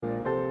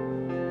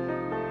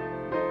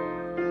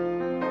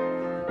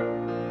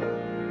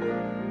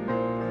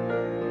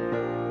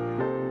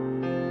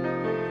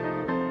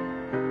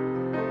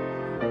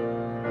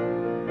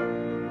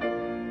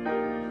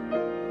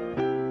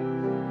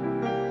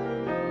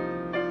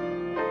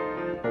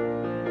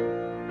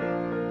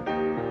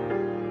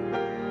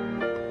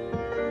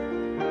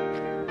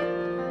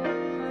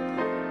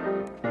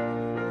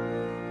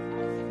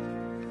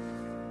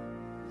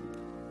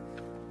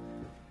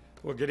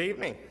Well, good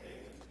evening.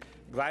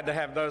 Glad to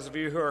have those of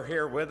you who are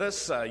here with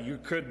us. You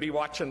could be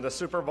watching the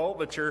Super Bowl,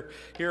 but you're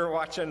here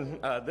watching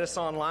this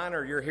online,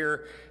 or you're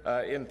here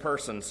in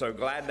person. So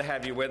glad to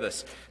have you with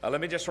us.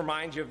 Let me just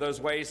remind you of those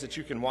ways that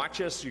you can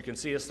watch us. You can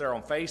see us there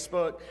on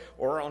Facebook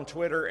or on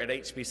Twitter at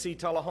HBC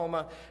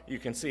Tullahoma. You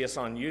can see us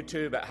on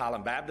YouTube at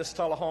Highland Baptist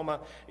Tullahoma.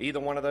 Either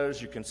one of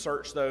those, you can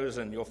search those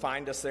and you'll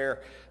find us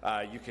there.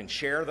 You can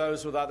share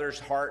those with others.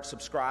 Heart,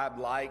 subscribe,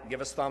 like,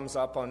 give us thumbs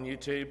up on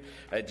YouTube.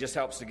 It just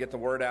helps to get the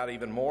word out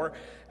even more.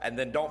 And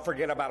then don't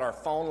forget about our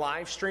phone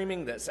live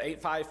streaming. That's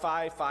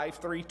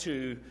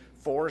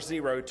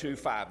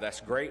 855-532-4025.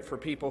 That's great for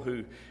people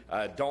who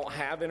don't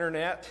have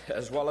internet,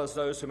 as well as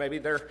those who maybe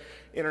their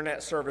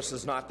internet service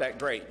is not that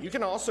great. You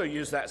can also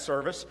use that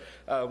service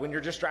when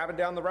you're just driving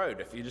down the road.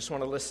 If you just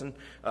want to listen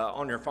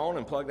on your phone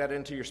and plug that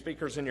into your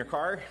speakers in your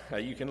car,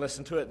 you can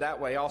listen to it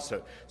that way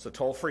also. It's a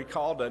toll-free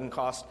call, doesn't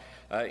cost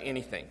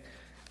anything.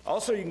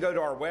 Also, you can go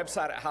to our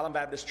website at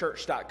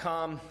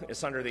highlandbaptistchurch.com.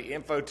 It's under the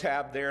info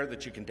tab there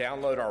that you can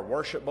download our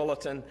worship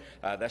bulletin.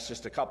 That's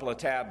just a couple of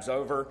tabs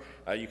over.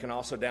 You can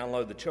also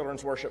download the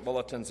children's worship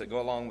bulletins that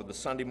go along with the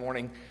Sunday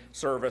morning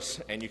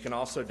service. And you can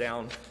also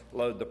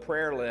download the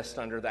prayer list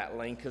under that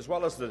link, as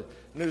well as the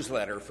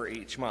newsletter for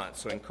each month.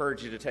 So I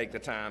encourage you to take the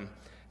time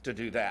to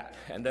do that.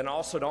 And then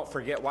also don't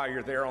forget, while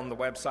you're there on the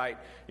website,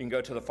 you can go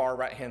to the far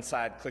right-hand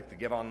side, click the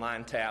Give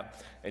Online tab,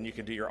 and you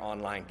can do your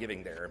online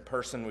giving there. In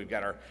person, we've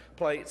got our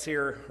plates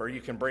here, or you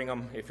can bring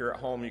them. If you're at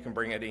home, you can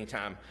bring it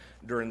anytime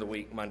during the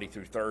week, Monday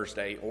through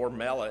Thursday, or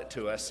mail it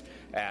to us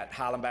at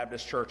Highland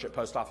Baptist Church at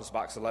Post Office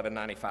Box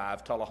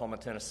 1195, Tullahoma,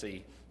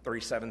 Tennessee,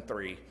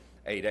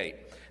 37388.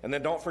 And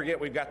then don't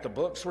forget, we've got the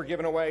books we're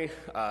giving away,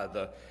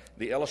 the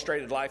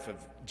Illustrated Life of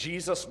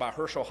Jesus by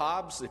Herschel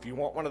Hobbs. If you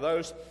want one of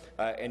those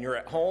and you're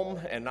at home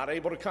and not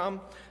able to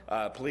come,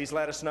 please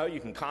let us know.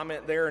 You can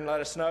comment there and let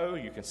us know.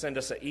 You can send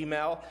us an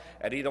email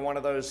at either one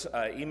of those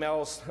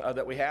emails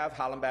that we have,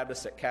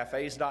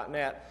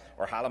 highlandbaptist@cafes.net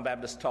or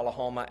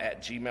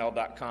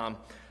highlandbaptisttullahoma@gmail.com.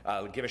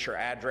 Give us your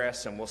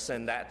address and we'll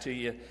send that to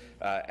you,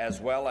 as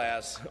well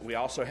as we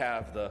also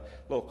have the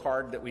little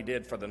card that we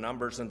did for the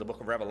numbers in the book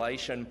of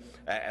Revelation,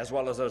 as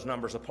well as those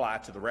numbers apply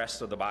to the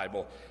rest of the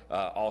Bible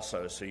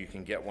also, so you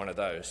can get one of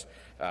those.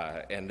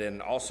 And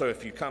then also,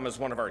 if you come as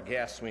one of our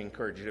guests, we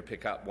encourage you to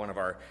pick up one of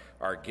our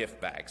gift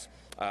bags.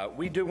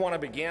 We do want to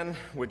begin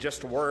with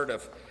just a word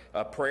of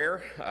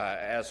prayer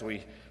as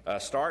we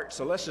start.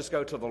 So let's just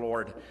go to the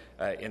Lord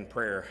in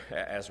prayer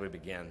as we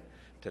begin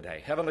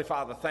today. Heavenly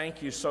Father,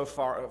 thank you so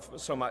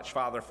much,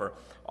 Father, for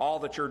all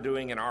that you're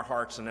doing in our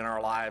hearts and in our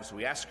lives.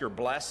 We ask your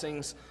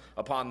blessings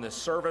upon this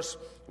service.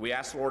 We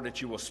ask, Lord,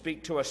 that you will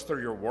speak to us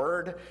through your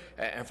word.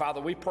 And Father,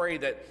 we pray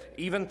that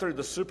even through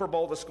the Super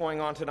Bowl that's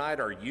going on tonight,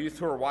 our youth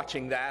who are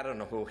watching that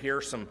and who'll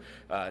hear some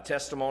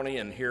testimony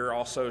and hear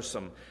also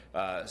some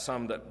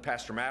that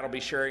Pastor Matt will be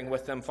sharing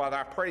with them. Father,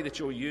 I pray that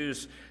you'll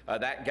use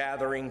that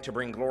gathering to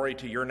bring glory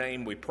to your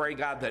name. We pray,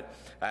 God, that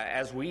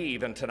as we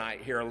even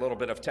tonight hear a little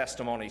bit of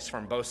testimonies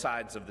from both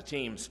sides of the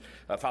teams,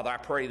 Father, I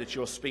pray that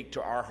you'll speak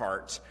to our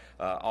hearts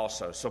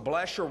also. So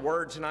bless your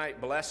word tonight.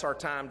 Bless our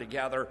time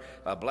together.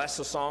 Bless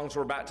the songs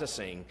we're about to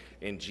sing.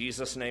 In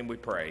Jesus' name we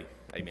pray.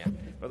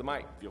 Amen. Brother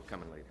Mike, if you'll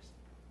come and lead us.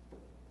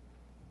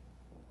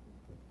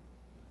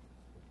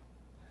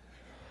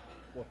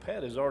 Well,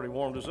 Pat has already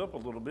warmed us up a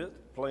little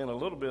bit, playing a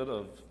little bit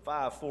of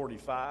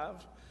 545.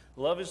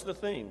 Love is the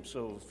theme.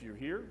 So if you're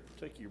here,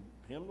 take your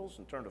hymnals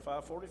and turn to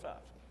 545.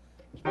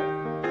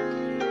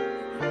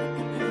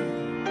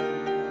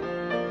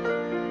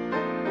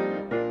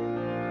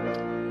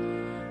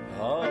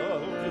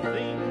 Of the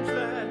things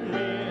that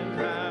men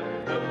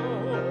have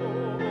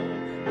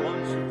done,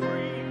 one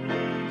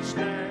supremely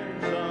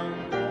stands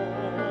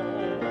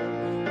unknown.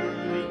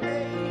 Through the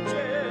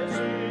ages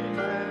it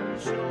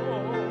has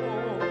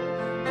shown,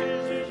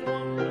 'tis his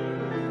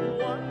wonderful,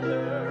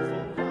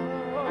 wonderful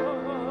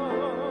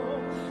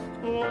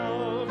love.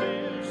 Love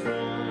is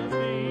the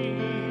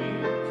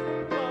theme,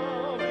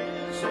 love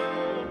is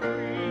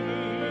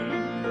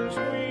supreme,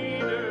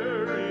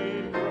 sweeter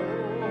it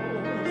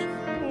grows.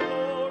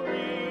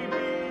 Glory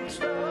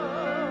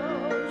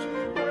bestows,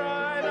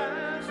 bright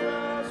as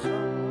the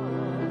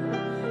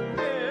sun,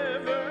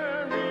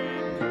 ever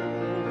it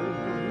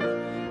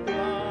goes.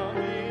 Love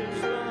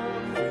is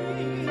the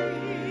theme,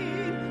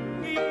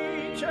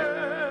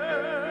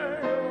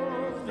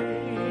 eternal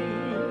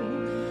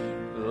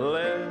theme.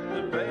 Let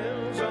the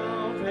bells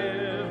of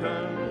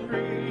heaven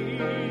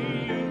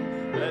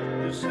ring, let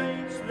the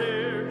saints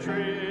their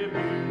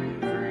tribute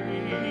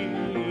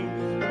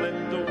bring,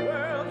 let the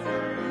world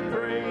through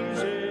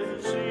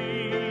praises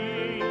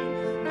sing,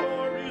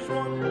 for his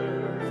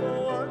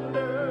wonderful,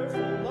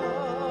 wonderful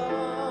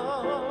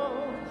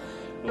love.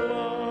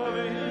 Love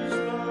is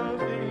the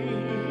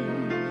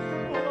theme,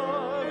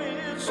 love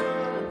is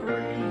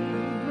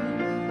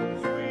supreme,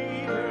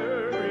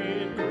 sweeter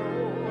it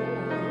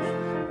grows.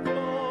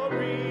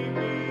 Glory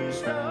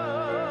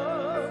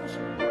bestows,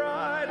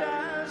 bright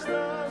as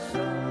the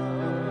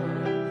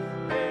sun,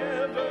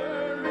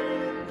 ever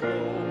it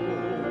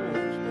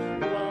glows.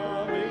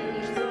 Love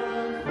is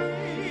the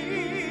theme.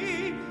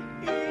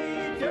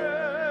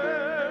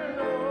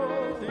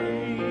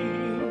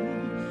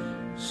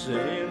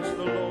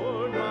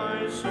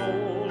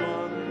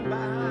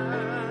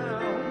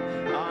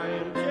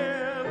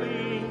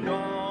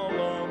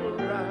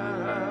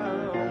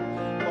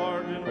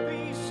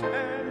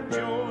 and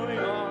joy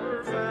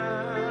are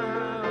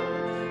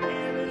found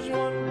in His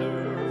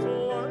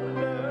wonderful,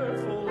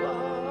 wonderful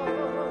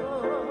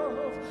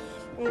love.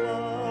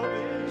 Love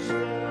is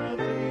the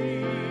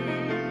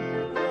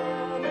thing,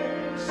 love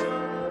is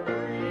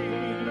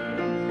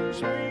supreme,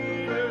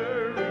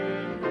 sweeter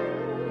it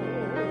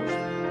grows,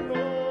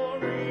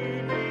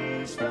 glory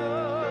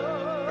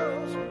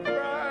bestows,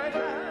 bright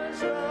as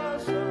the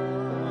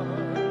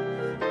sun,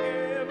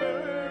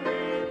 ever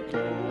it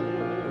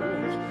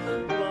glows.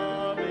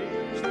 Love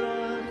is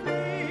the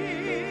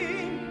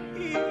thing,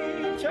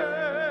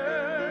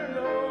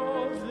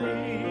 eternal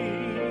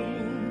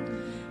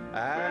thing.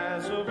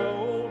 As of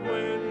old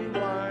when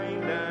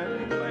blind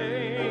and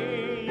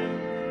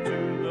lame,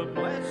 to the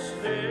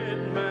blessed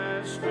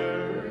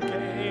Master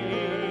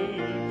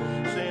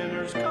came.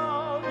 Sinners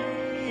called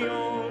ye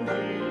on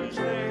His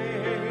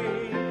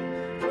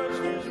name.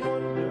 Trust His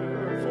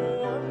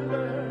wonderful,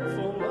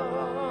 wonderful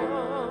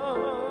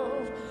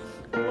love.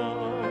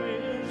 Love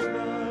is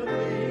the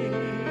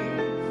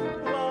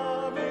thing,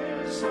 love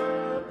is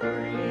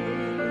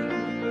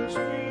supreme,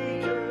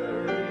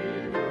 sweeter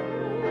it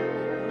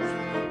grows,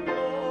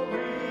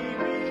 glory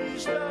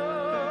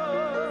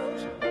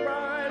bestows,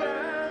 bright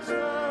as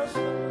the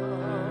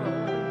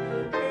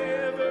sun,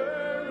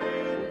 ever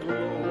it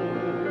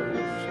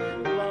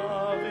glows.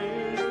 Love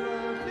is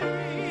the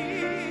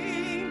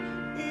thing,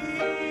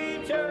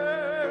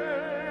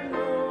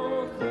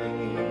 eternal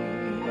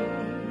thing.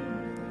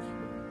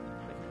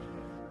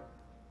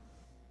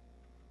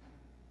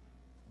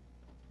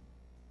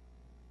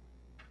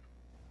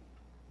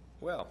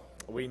 Well,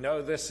 we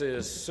know this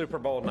is Super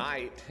Bowl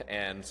night,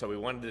 and so we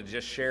wanted to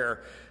just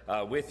share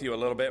with you a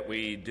little bit.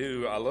 We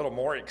do a little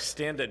more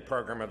extended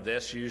program of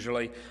this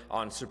usually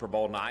on Super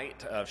Bowl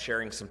night, of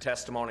sharing some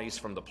testimonies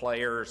from the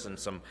players and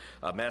some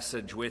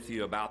message with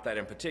you about that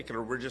in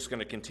particular. We're just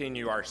going to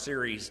continue our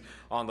series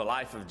on the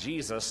life of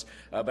Jesus,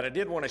 but I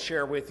did want to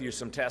share with you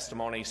some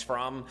testimonies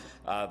from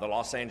the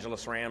Los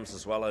Angeles Rams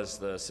as well as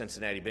the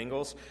Cincinnati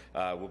Bengals.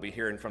 We'll be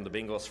hearing from the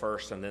Bengals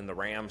first and then the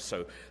Rams,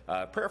 so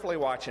prayerfully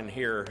watch and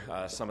hear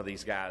some of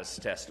these guys'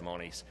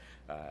 testimonies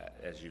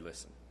as you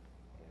listen.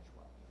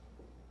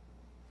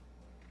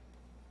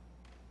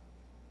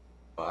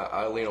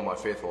 I lean on my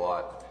faith a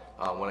lot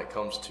when it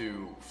comes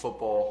to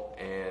football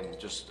and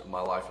just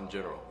my life in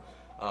general.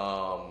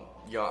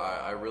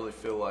 I really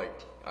feel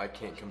like I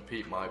can't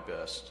compete my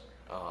best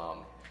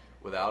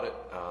without it.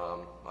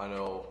 I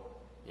know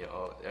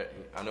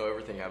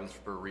everything happens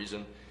for a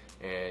reason,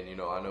 and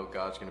I know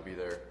God's going to be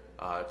there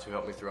to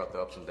help me throughout the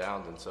ups and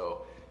downs. And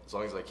so, as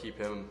long as I keep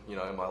Him,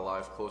 in my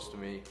life close to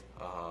me,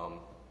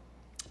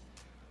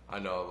 I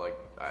know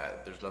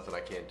there's nothing I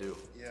can't do.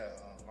 Yeah,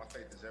 my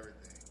faith is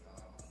everything.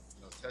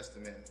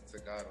 Testament to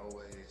God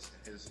always,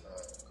 His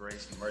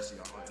grace and mercy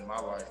in my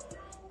life.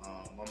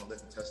 I'm a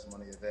living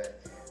testimony of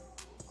that.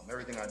 And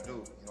everything I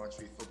do, I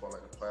treat football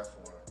like a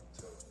platform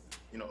to,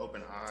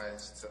 open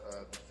eyes to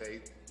the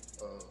faith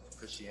of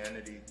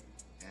Christianity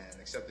and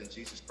accepting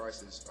Jesus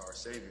Christ as our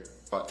Savior.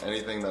 But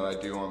anything that I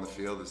do on the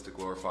field is to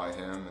glorify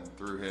Him and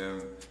through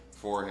Him,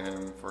 for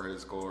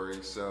His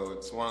glory. So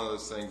it's one of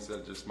those things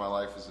that just my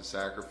life is a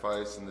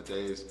sacrifice, and the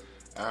days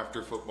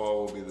after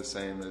football will be the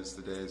same as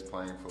the days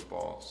playing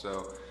football.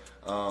 So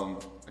I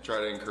try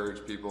to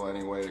encourage people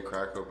anyway to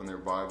crack open their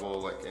Bible,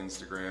 like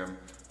Instagram,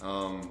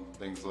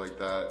 things like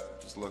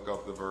that. Just look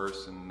up the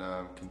verse and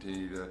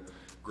continue to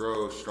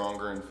grow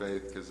stronger in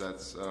faith, because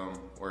that's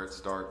where it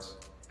starts.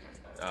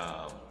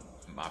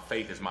 My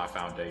faith is my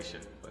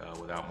foundation.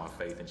 Without my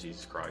faith in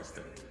Jesus Christ,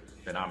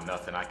 then I'm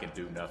nothing. I can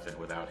do nothing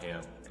without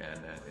Him,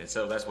 and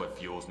so that's what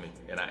fuels me.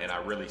 And I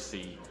really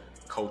see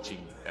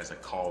coaching as a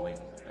calling,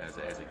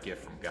 as a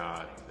gift from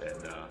God,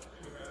 and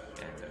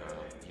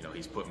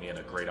He's put me in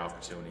a great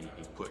opportunity.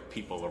 He's put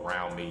people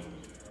around me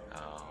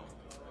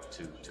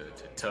to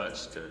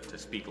touch, to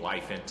speak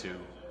life into,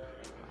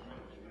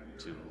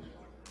 to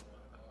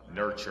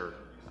nurture,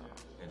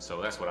 and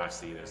so that's what I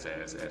see this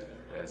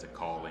as a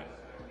calling.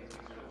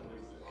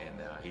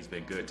 And He's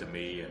been good to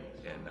me,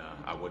 and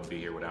I wouldn't be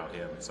here without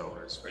Him. So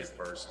it's faith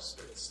first.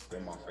 It's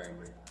been my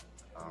family,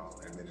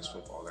 and then it's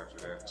football after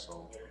that.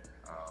 So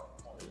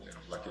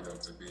I'm lucky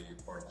enough to be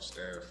part of the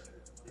staff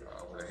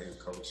with a head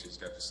coach. He's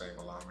got the same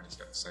alignment. He's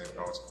got the same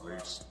thoughts,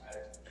 beliefs,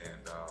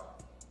 and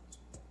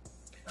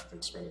I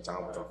think spending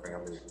time with our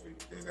family,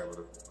 being able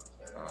to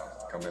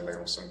come in late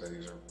on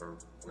Sundays or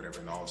whatever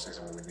in the off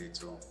season when we need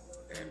to,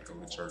 and go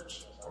to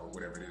church or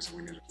whatever it is that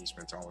we need to do,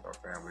 spend time with our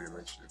family and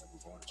make sure that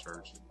we're going to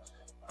church. And,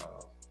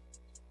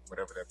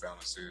 whatever that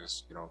balance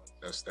is,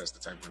 that's the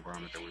type of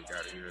environment that we've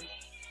got here. And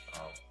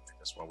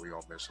that's why we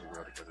all mesh so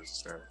well together as a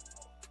staff.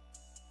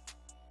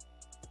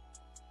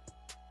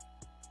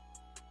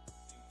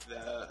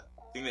 The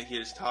thing that He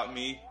has taught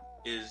me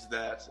is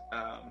that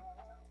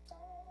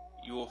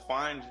you will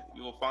find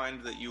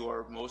that you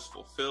are most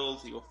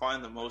fulfilled. You will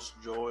find the most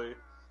joy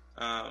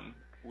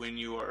when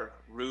you are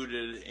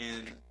rooted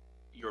in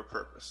your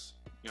purpose.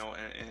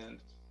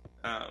 And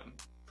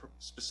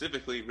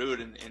specifically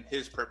rooted in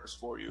His purpose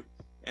for you.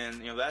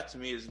 And that to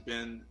me has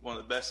been one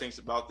of the best things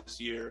about this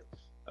year.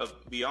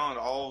 Beyond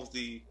all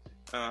the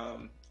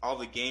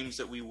games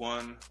that we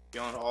won,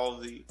 beyond all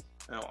of the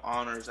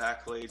honors,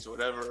 accolades,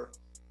 whatever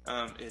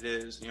it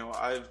is,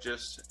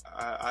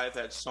 I've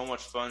had so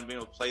much fun being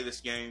able to play this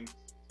game.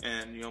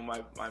 And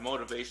my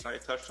motivation,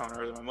 like I touched on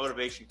earlier, my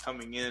motivation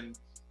coming in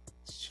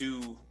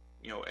to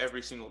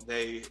every single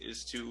day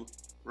is to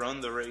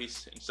run the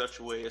race in such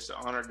a way as to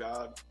honor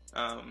God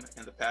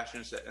and the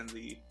passions and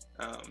the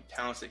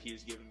talents that He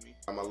has given me.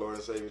 My Lord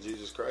and Savior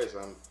Jesus Christ,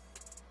 I'm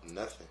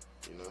nothing,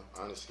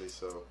 honestly.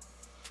 So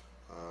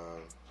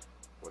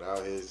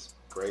without His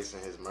grace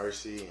and His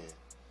mercy and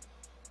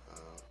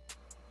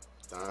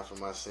dying for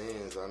my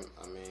sins, I'm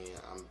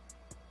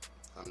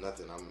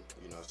nothing. I'm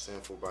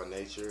sinful by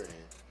nature,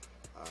 and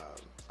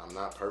I'm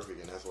not perfect,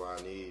 and that's why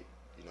I need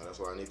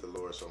the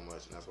Lord so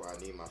much, and that's why I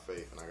need my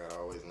faith, and I gotta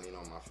always lean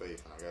on my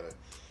faith, and I gotta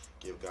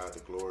give God the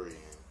glory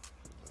and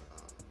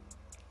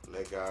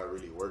let God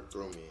really work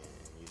through me,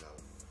 and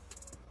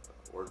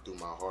work through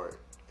my heart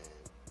and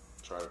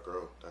try to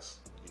grow. That's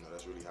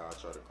really how I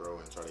try to grow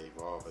and try to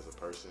evolve as a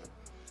person.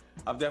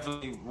 I've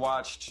definitely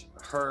watched,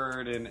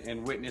 heard,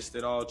 and witnessed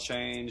it all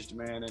changed,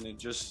 man, and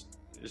it's just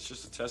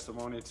a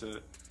testimony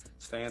to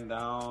stand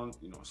down,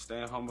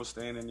 staying humble,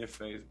 staying in your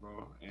faith,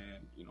 bro.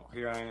 And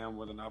here I am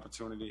with an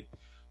opportunity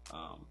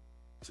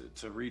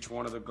to reach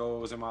one of the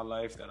goals in my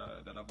life that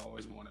I've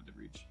always wanted to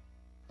reach.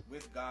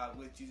 With God,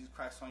 with Jesus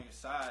Christ on your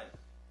side,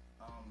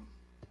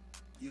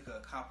 you can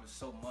accomplish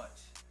so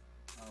much.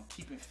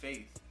 Keeping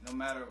faith, no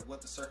matter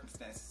what the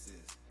circumstances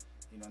is,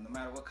 no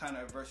matter what kind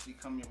of adversity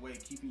come your way,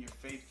 keeping your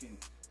faith can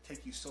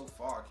take you so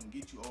far, can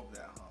get you over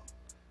that hump.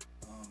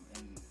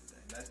 And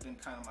that's been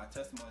kind of my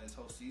testimony this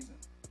whole season.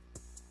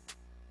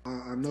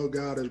 I know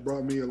God has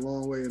brought me a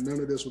long way, and none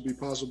of this would be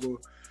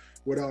possible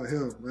without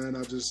Him, man.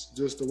 I just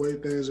the way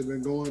things have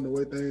been going, the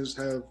way things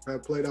have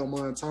played out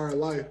my entire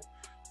life,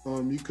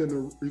 you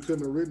couldn't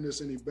have written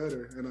this any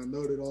better. And I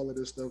know that all of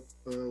this stuff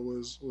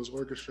was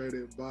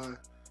orchestrated by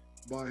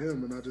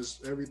Him, and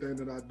everything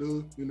that I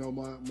do,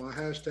 my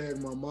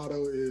hashtag, my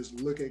motto is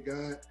look at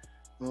God.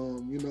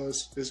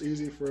 It's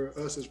easy for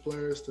us as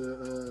players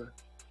to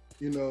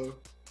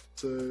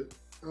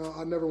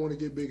I never want to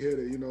get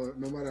big-headed.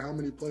 No matter how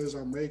many plays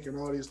I make and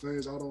all these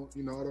things, I don't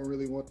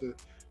really want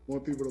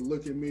people to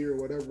look at me or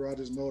whatever. I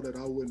just know that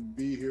I wouldn't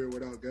be here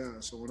without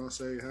God. So when I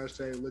say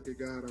hashtag look at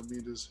God, I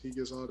mean He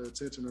gets all the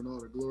attention and all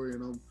the glory,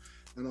 and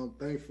I'm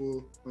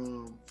thankful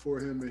for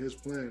Him and His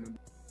plan.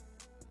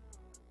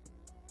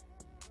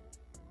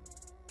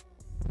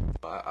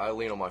 I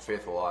lean on my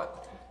faith a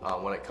lot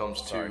when it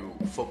comes to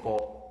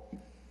football.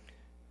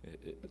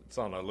 It's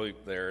on a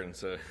loop there, and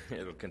so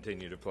it'll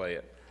continue to play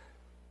it.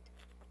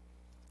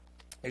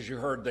 As you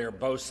heard there,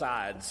 both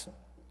sides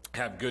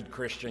have good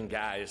Christian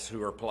guys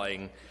who are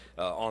playing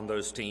on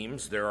those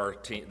teams. There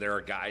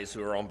are guys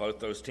who are on both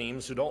those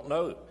teams who don't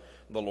know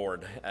the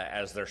Lord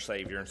as their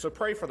Savior. And so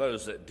pray for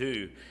those that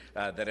do,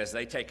 that as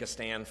they take a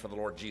stand for the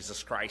Lord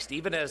Jesus Christ,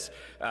 even as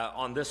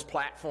on this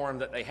platform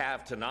that they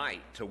have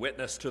tonight to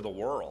witness to the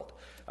world,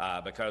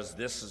 because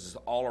this is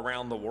all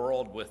around the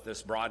world with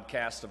this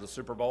broadcast of the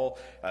Super Bowl.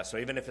 So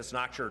even if it's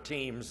not your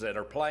teams that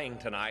are playing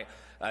tonight,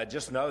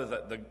 just know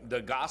that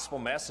the gospel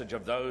message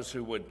of those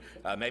who would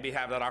maybe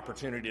have that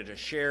opportunity to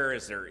share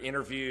as they're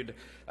interviewed,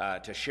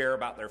 to share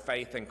about their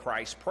faith in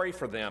Christ, pray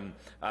for them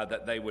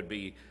that they would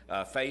be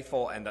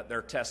faithful and that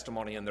their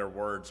testimony and their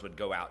words would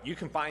go out. You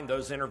can find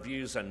those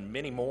interviews and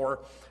many more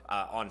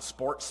on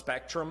Sports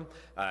Spectrum.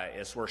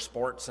 It's where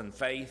sports and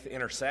faith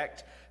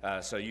intersect.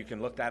 So you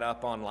can look that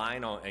up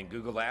online and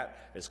Google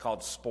that. It's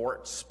called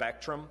Sports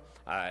Spectrum,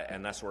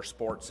 and that's where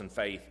sports and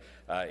faith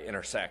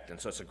intersect. And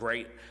so it's a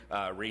great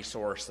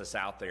resource that's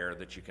out there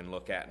that you can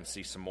look at and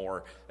see some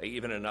more,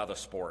 even in other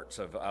sports,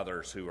 of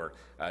others who are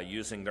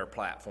using their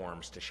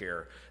platforms to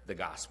share the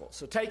gospel.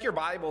 So take your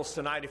Bibles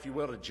tonight, if you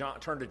will, to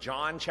turn to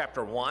John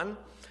chapter 1,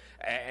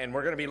 and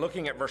we're going to be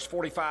looking at verse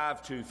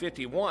 45 to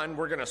 51.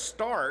 We're going to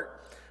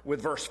start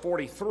with verse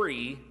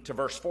 43 to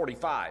verse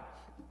 45.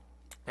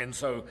 And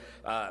so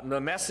the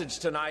message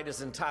tonight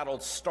is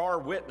entitled Star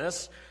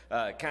Witness,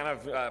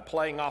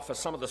 playing off of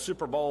some of the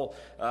Super Bowl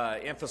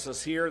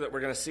emphasis here, that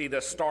we're going to see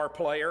this star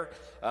player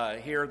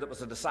here that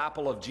was a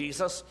disciple of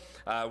Jesus.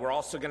 We're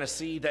also going to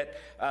see that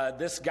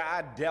this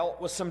guy dealt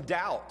with some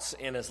doubts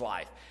in his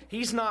life.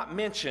 He's not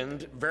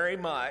mentioned very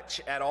much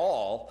at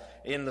all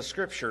in the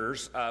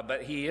scriptures,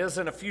 but he is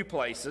in a few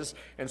places,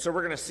 and so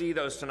we're going to see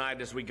those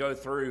tonight as we go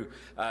through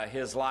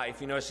his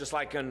life. It's just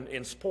like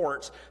in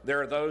sports,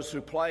 there are those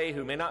who play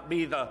who may not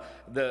be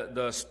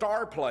the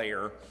star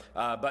player,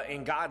 but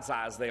in God's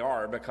eyes they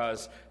are,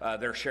 because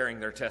they're sharing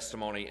their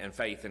testimony and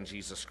faith in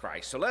Jesus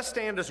Christ. So let's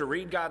stand as we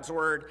read God's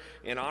word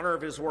in honor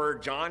of his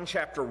word, John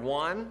chapter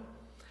 1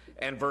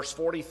 and verse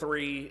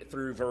 43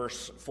 through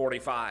verse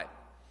 45.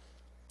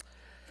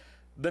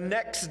 The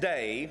next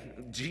day,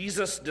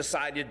 Jesus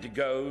decided to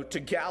go to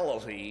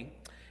Galilee,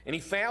 and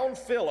he found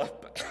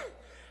Philip,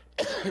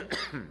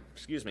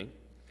 excuse me,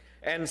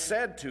 and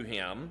said to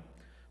him,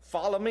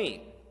 "Follow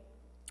me."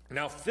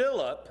 Now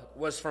Philip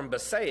was from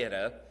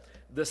Bethsaida,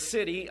 the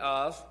city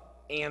of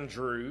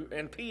Andrew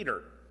and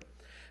Peter.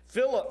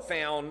 Philip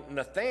found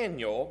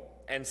Nathanael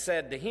and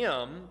said to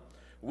him,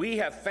 "We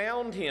have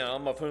found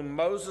him of whom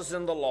Moses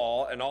in the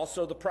law and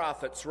also the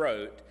prophets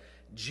wrote,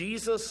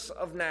 Jesus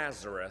of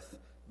Nazareth,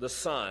 the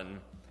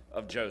son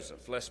of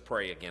Joseph." Let's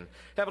pray again.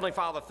 Heavenly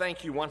Father,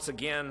 thank you once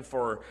again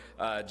for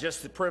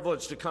just the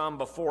privilege to come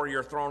before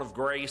your throne of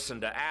grace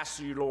and to ask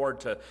you, Lord,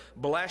 to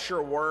bless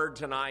your word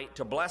tonight,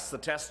 to bless the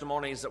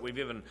testimonies that we've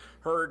even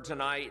heard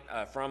tonight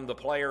from the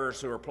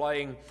players who are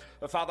playing.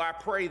 Father, I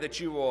pray that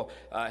you will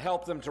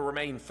help them to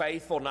remain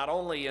faithful, not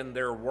only in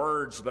their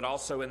words, but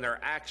also in their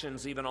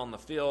actions, even on the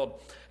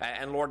field.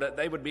 And Lord, that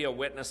they would be a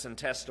witness and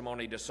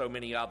testimony to so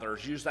many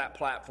others. Use that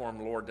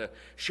platform, Lord, to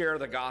share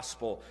the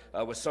gospel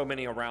with so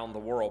many around the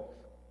world.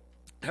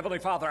 Heavenly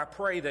Father, I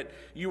pray that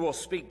you will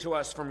speak to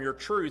us from your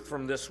truth,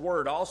 from this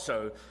word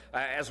also,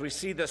 as we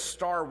see this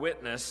star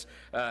witness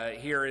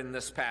here in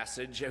this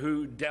passage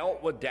who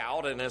dealt with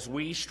doubt, and as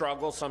we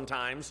struggle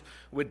sometimes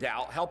with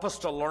doubt, help us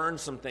to learn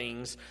some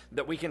things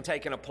that we can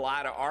take and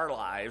apply to our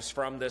lives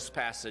from this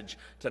passage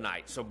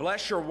tonight. So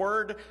bless your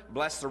word,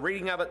 bless the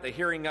reading of it, the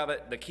hearing of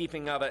it, the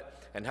keeping of it,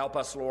 and help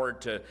us,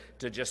 Lord,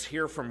 to just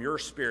hear from your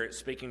Spirit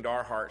speaking to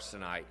our hearts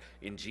tonight.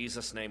 In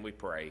Jesus' name we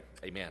pray.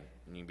 Amen.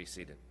 And you can be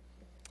seated.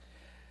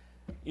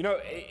 You know,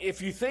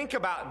 if you think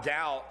about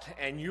doubt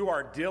and you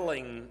are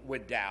dealing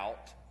with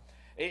doubt,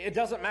 it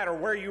doesn't matter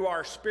where you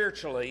are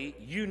spiritually,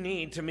 you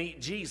need to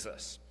meet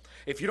Jesus.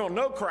 If you don't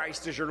know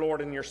Christ as your Lord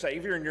and your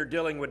Savior and you're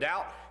dealing with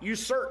doubt, you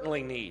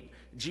certainly need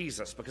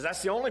Jesus, because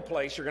that's the only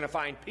place you're going to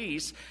find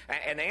peace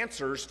and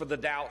answers for the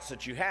doubts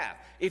that you have.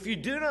 If you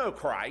do know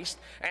Christ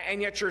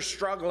and yet you're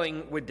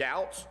struggling with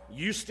doubts,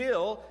 you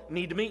still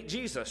need to meet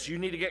Jesus. You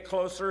need to get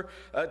closer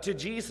to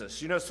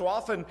Jesus. You know, so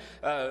often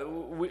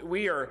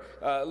we are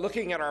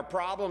looking at our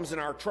problems and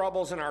our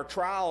troubles and our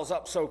trials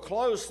up so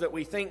close that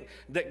we think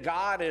that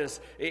God is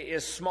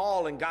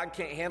small and God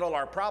can't handle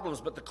our problems.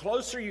 But the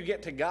closer you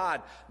get to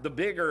God, the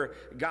bigger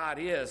God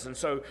is. And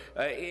so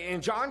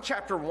in John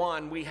chapter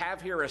 1, we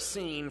have here a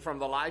scene from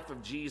the life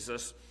of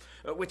Jesus,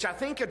 which I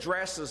think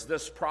addresses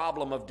this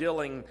problem of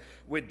dealing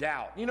with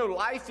doubt. You know,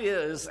 life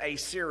is a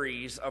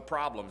series of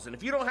problems, and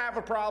if you don't have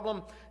a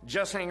problem,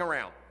 just hang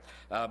around.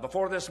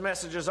 Before this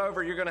message is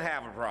over, you're going to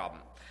have a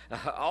problem.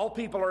 All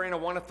people are in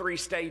one of three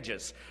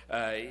stages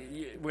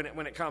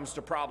when it comes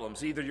to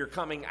problems. Either you're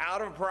coming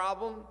out of a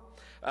problem,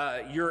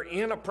 you're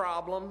in a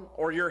problem,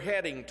 or you're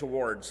heading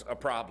towards a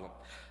problem.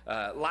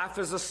 Life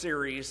is a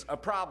series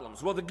of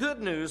problems. Well, the good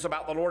news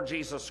about the Lord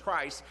Jesus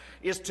Christ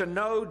is to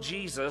know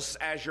Jesus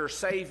as your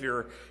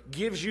Savior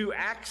gives you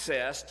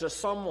access to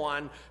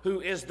someone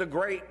who is the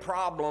great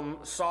problem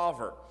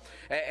solver.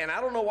 And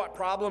I don't know what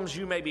problems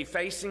you may be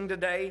facing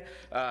today,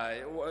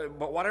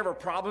 but whatever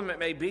problem it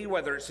may be,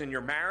 whether it's in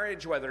your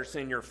marriage, whether it's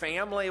in your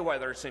family,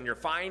 whether it's in your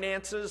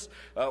finances,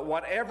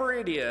 whatever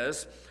it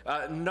is,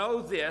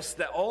 know this,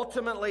 that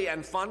ultimately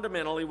and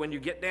fundamentally, when you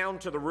get down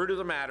to the root of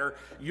the matter,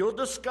 you'll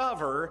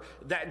discover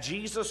that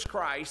Jesus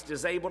Christ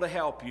is able to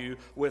help you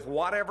with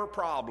whatever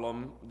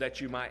problem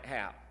that you might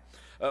have.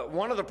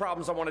 One of the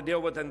problems I want to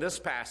deal with in this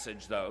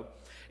passage, though,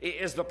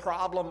 is the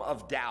problem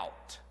of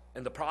doubt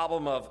and the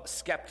problem of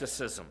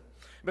skepticism.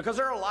 Because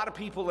there are a lot of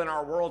people in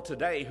our world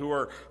today who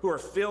are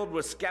filled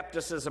with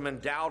skepticism and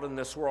doubt in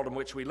this world in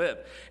which we live.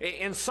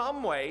 In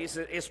some ways,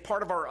 it's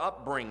part of our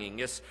upbringing.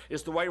 It's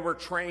the way we're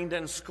trained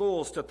in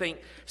schools to think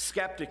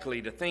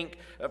skeptically, to think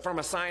from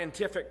a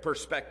scientific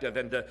perspective,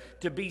 and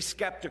to be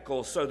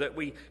skeptical so that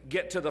we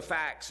get to the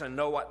facts and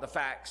know what the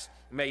facts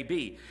may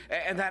be.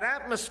 And that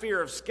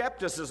atmosphere of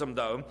skepticism,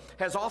 though,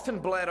 has often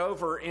bled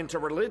over into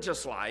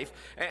religious life.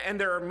 And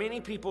there are many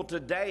people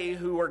today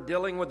who are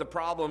dealing with the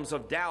problems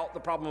of doubt,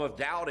 the problem of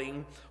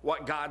doubting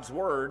what God's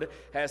Word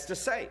has to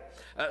say.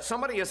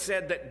 Somebody has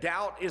said that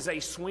doubt is a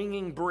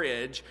swinging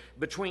bridge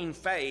between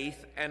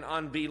faith and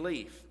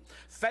unbelief.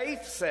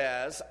 Faith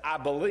says, I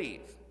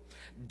believe.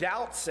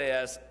 Doubt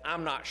says,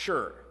 I'm not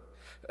sure.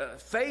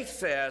 Faith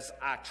says,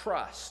 I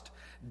trust.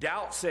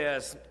 Doubt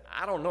says,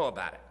 I don't know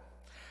about it.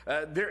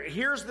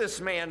 Here's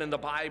this man in the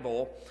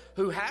Bible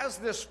who has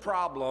this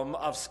problem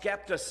of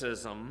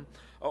skepticism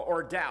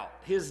or doubt.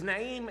 His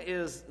name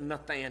is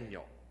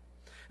Nathanael.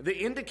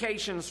 The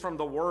indications from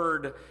the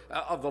word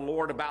of the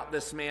Lord about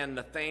this man,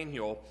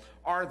 Nathanael,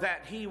 are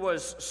that he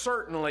was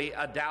certainly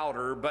a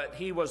doubter, but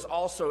he was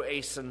also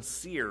a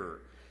sincere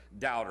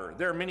doubter.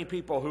 There are many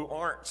people who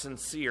aren't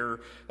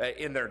sincere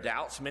in their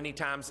doubts. Many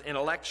times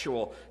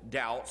intellectual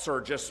doubts are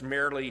just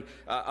merely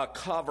a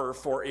cover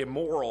for an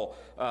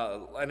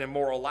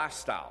immoral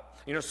lifestyle.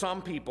 You know,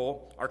 some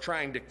people are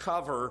trying to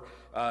cover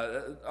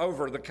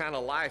over the kind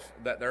of life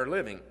that they're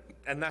living,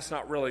 and that's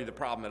not really the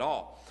problem at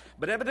all.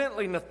 But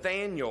evidently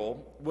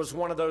Nathanael was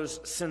one of those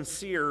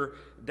sincere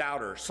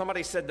doubters.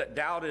 Somebody said that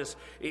doubt is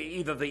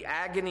either the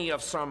agony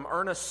of some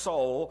earnest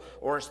soul,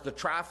 or it's the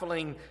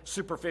trifling,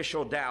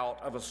 superficial doubt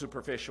of a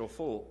superficial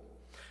fool.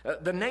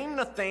 The name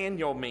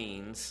Nathanael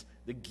means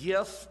the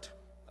gift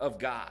of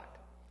God.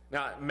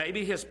 Now,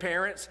 maybe his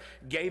parents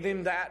gave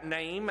him that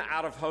name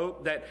out of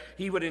hope that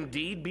he would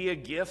indeed be a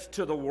gift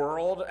to the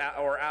world,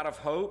 or out of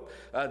hope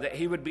that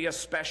he would be a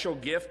special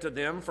gift to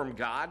them from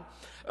God.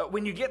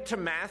 When you get to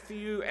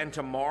Matthew and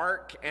to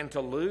Mark and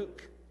to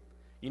Luke,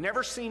 you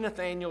never see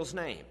Nathanael's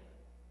name.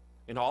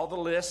 In all the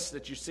lists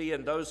that you see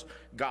in those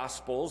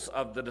Gospels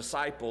of the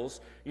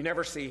disciples, you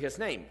never see his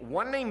name.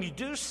 One name you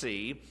do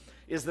see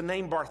is the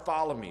name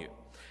Bartholomew.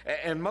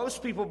 And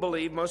most people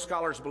believe, most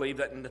scholars believe,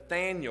 that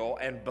Nathanael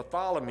and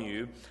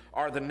Bartholomew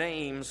are the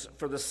names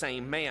for the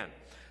same man.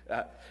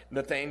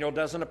 Nathanael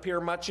doesn't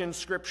appear much in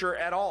Scripture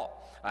at all.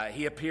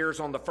 He appears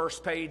on the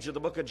first page of the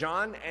book of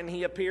John, and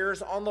he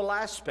appears on the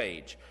last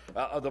page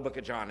of the book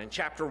of John. In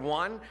chapter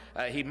 1,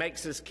 he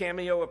makes his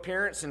cameo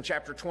appearance. In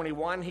chapter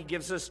 21, he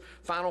gives his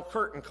final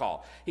curtain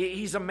call.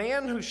 He's a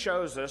man who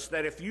shows us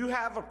that if you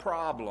have a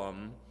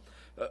problem,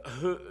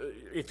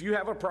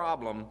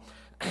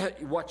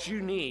 what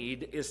you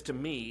need is to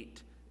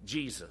meet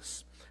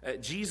Jesus.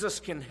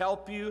 Jesus can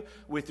help you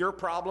with your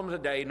problem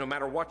today, no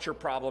matter what your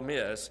problem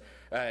is.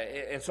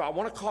 And so I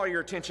want to call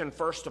your attention,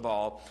 first of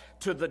all,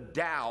 to the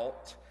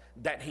doubt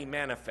that he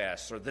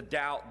manifests, or the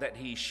doubt that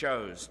he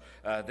shows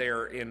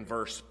there in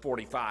verse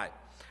 45.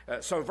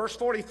 So verse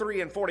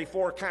 43 and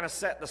 44 kind of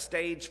set the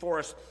stage for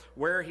us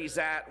where he's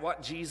at,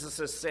 what Jesus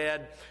has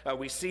said.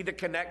 We see the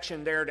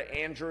connection there to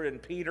Andrew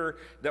and Peter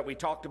that we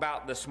talked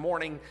about this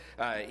morning.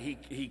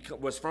 He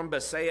was from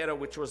Bethsaida,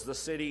 which was the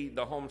city,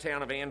 the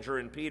hometown of Andrew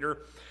and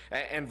Peter.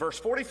 And verse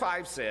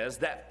 45 says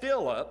that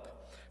Philip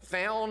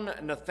found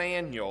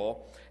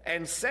Nathanael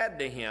and said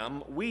to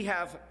him, "We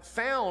have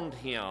found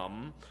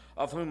him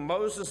of whom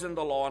Moses in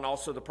the law and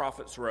also the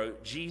prophets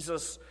wrote,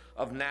 Jesus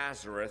of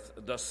Nazareth,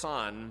 the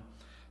son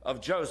of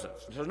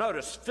Joseph." So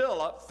notice,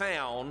 Philip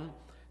found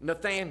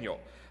Nathanael.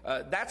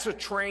 That's a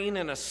train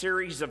in a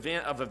series of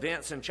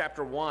events in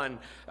chapter 1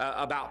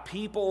 about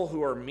people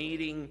who are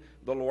meeting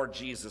the Lord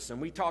Jesus. And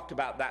we talked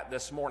about that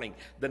this morning,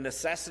 the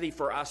necessity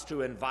for us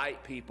to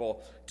invite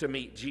people to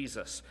meet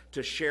Jesus,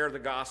 to share the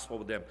gospel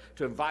with them,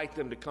 to invite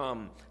them to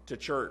come to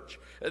church.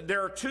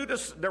 There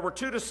were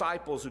two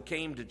disciples who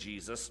came to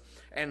Jesus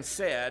and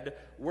said,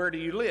 "Where do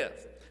you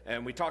live?"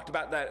 And we talked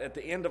about that at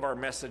the end of our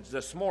message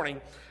this morning.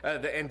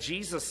 And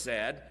Jesus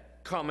said,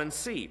 "Come and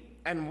see."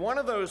 And one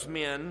of those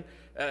men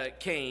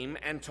came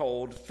and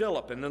told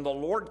Philip. And then the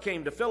Lord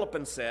came to Philip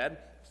and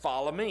said,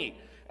 "Follow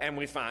me." And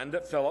we find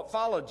that Philip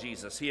followed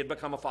Jesus. He had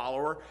become a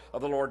follower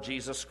of the Lord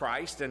Jesus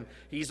Christ, and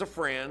he's a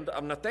friend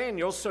of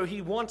Nathanael, so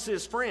he wants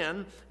his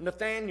friend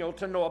Nathanael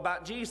to know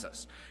about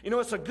Jesus. You know,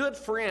 it's a good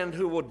friend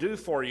who will do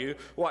for you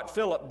what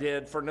Philip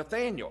did for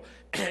Nathanael.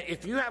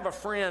 If you have a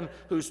friend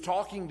who's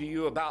talking to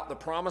you about the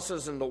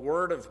promises and the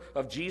word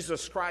of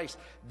Jesus Christ,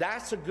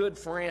 that's a good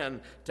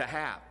friend to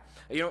have.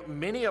 You know,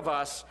 many of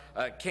us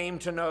came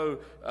to know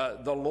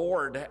the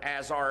Lord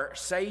as our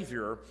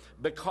Savior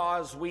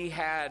because we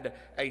had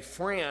a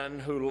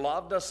friend who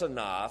loved us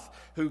enough,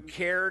 who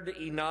cared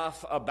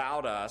enough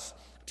about us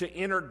to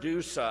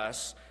introduce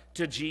us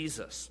to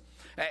Jesus.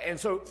 And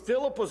so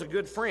Philip was a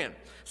good friend.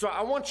 So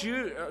I want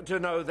you to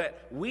know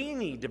that we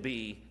need to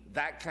be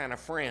that kind of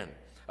friend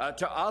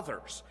to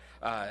others.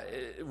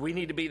 We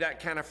need to be that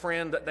kind of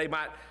friend that they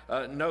might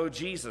know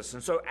Jesus.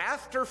 And so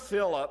after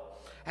Philip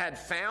had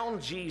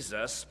found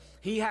Jesus,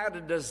 he had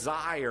a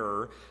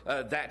desire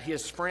that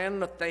his friend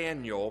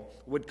Nathanael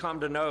would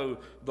come to know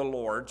the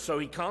Lord. So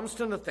he comes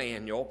to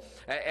Nathanael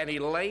and he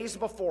lays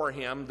before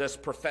him this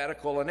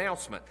prophetical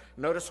announcement.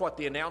 Notice what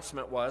the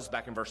announcement was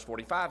back in verse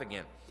 45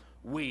 again.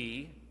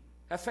 We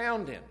have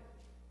found him.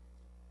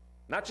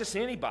 Not just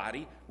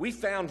anybody, we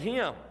found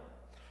him.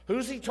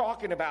 Who's he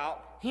talking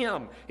about?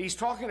 Him. He's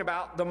talking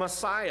about the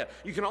Messiah.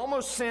 You can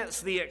almost sense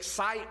the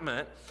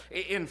excitement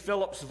in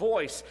Philip's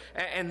voice.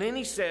 And then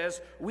he says,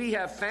 "We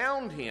have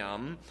found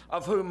him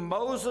of whom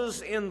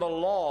Moses in the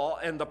law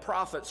and the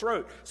prophets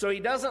wrote." So he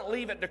doesn't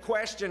leave it to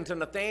question to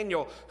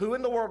Nathanael, "Who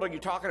in the world are you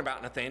talking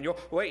about, Nathanael?"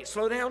 Wait,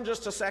 slow down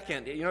just a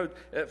second. You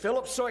know,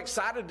 Philip's so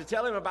excited to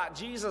tell him about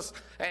Jesus,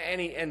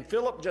 and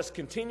Philip just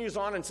continues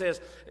on and says,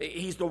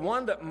 he's the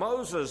one that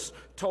Moses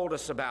told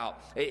us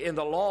about in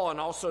the law and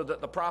also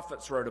that the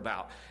prophets wrote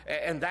about.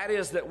 And that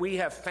is that we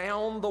have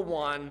found the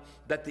one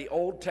that the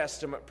Old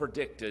Testament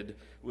predicted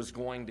was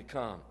going to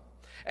come.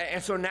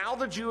 And so now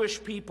the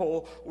Jewish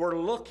people were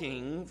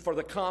looking for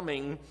the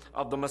coming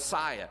of the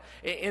Messiah.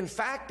 In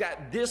fact,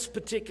 at this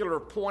particular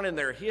point in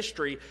their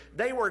history,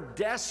 they were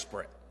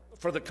desperate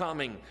for the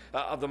coming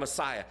of the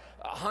Messiah.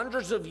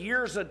 Hundreds of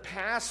years had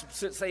passed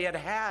since they had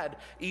had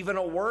even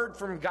a word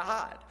from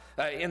God.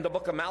 In the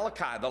book of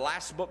Malachi, the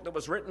last book that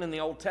was written in the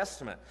Old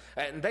Testament.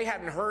 And they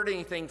hadn't heard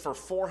anything for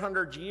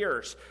 400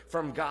 years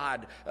from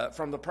God,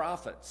 from the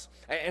prophets.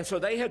 And so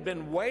they had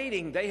been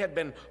waiting, they had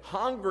been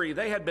hungry,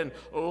 they had been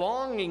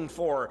longing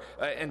for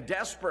and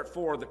desperate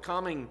for the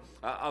coming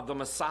of the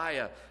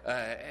Messiah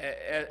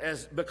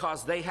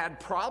because they had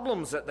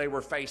problems that they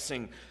were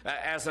facing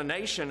as a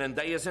nation, and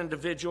they as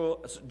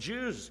individual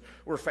Jews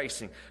were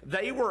facing.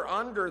 They were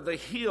under the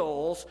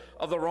heels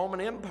of the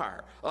Roman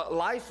Empire.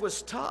 Life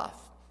was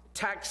tough.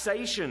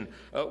 Taxation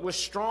was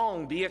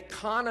strong. The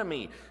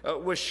economy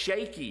was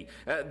shaky.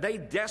 They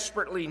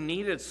desperately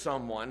needed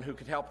someone who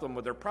could help them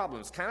with their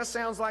problems. Kind of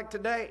sounds like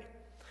today.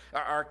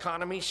 Our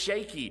economy's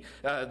shaky.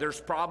 There's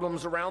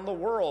problems around the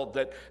world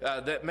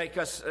that make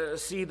us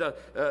see the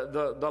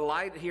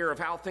light here of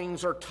how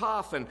things are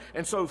tough. And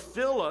so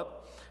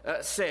Philip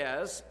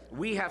says,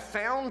 we have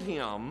found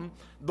him,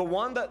 the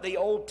one that the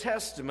Old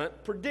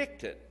Testament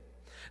predicted.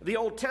 The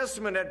Old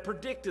Testament had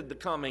predicted the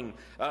coming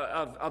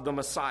of the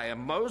Messiah.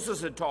 Moses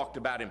had talked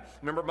about him.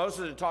 Remember,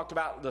 Moses had talked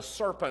about the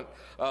serpent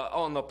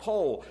on the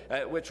pole,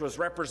 which was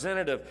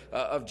representative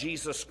of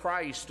Jesus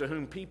Christ, to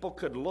whom people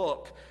could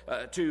look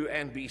to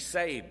and be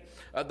saved.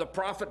 The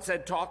prophets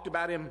had talked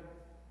about him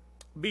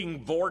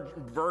being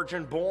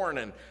virgin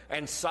born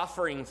and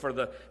suffering for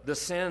the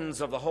sins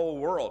of the whole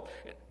world.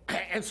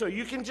 And so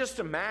you can just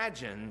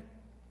imagine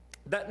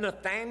that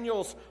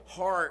Nathanael's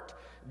heart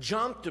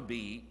jumped a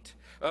beat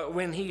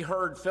when he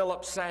heard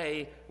Philip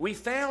say, we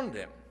found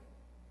him.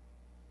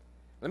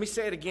 Let me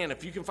say it again.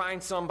 If you can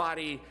find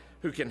somebody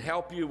who can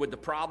help you with the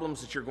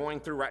problems that you're going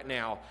through right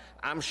now,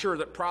 I'm sure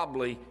that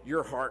probably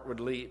your heart would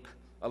leap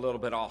a little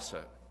bit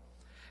also.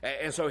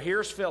 And so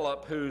here's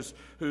Philip,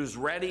 who's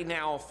ready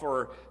now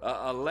for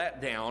a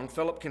letdown.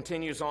 Philip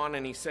continues on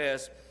and he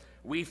says,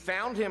 we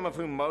found him of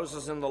whom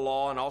Moses in the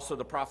law and also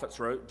the prophets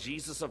wrote,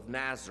 Jesus of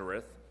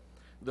Nazareth,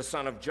 the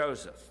son of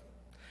Joseph.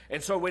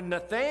 And so when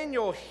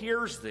Nathanael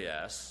hears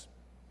this,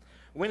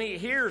 when he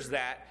hears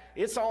that,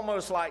 it's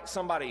almost like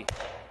somebody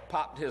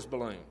popped his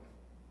balloon.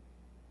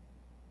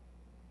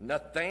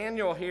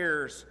 Nathanael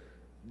hears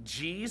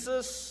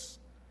Jesus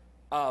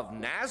of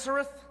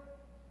Nazareth,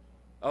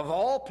 of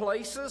all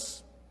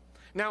places.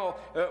 Now,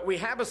 we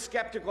have a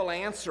skeptical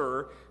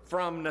answer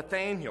from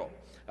Nathanael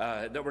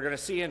that we're going to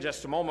see in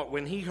just a moment.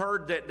 When he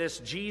heard that this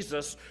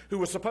Jesus, who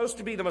was supposed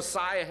to be the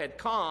Messiah, had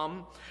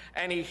come,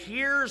 and he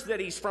hears that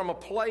he's from a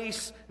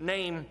place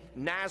named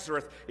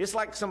Nazareth, it's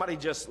like somebody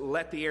just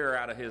let the air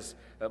out of his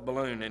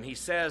balloon. And he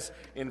says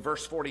in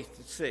verse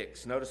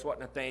 46, notice what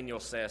Nathanael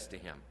says to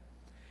him.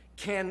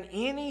 Can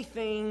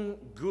anything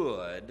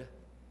good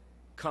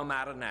come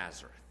out of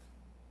Nazareth?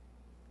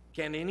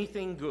 Can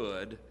anything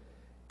good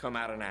come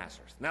out of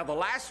Nazareth? Now, the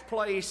last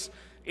place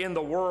in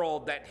the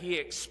world that he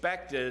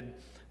expected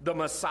the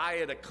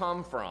Messiah to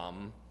come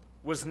from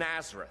was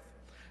Nazareth.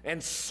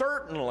 And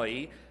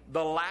certainly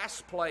the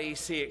last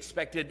place he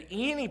expected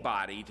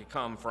anybody to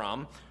come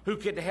from who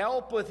could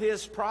help with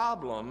his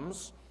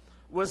problems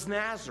was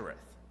Nazareth.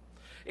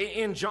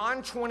 In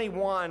John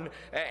 21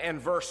 and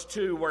verse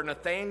 2, where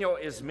Nathanael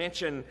is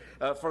mentioned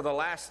for the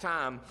last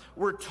time,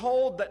 we're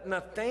told that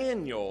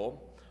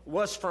Nathanael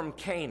was from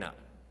Cana.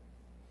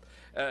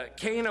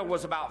 Cana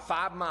was about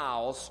 5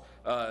 miles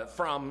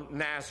from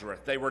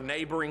Nazareth. They were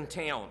neighboring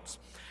towns.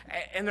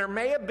 And there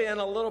may have been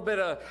a little bit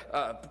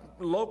of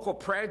local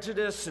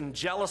prejudice and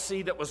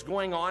jealousy that was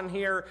going on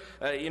here.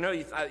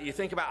 You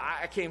think about,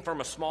 I came from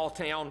a small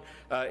town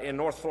in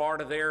North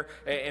Florida there,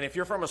 and if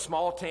you're from a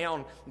small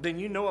town, then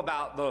you know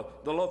about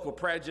the local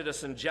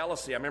prejudice and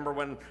jealousy. I remember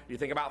when you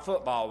think about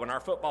football, when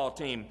our football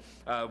team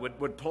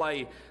would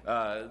play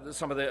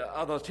some of the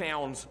other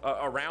towns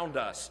around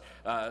us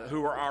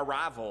who were our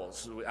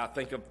rivals. I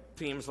think of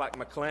teams like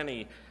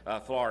McClenny,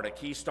 Florida,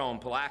 Keystone,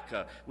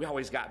 Palatka. We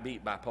always got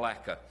beat by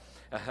Palatka.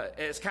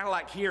 It's kind of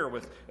like here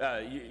with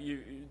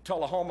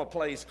Tullahoma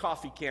plays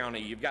Coffee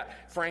County. You've got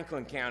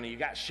Franklin County.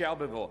 You've got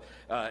Shelbyville.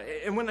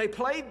 And when they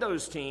played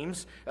those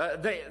teams,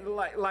 they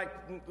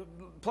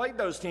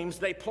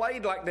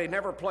played like they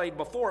never played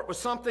before. It was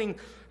something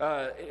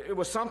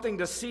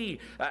to see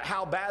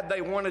how bad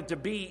they wanted to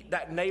beat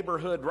that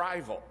neighborhood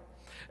rival.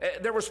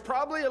 There was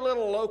probably a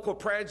little local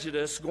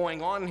prejudice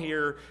going on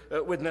here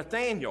with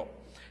Nathanael.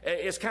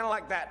 It's kind of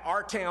like that,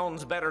 our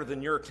town's better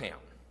than your town.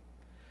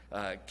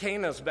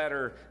 Cana's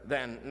better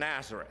than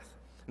Nazareth.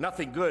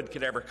 Nothing good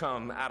could ever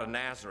come out of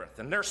Nazareth.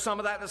 And there's some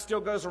of that still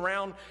goes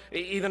around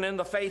even in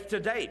the faith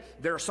today.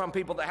 There are some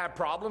people that have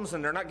problems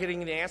and they're not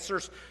getting the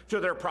answers to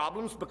their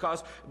problems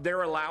because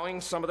they're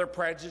allowing some of their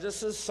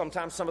prejudices,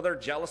 sometimes some of their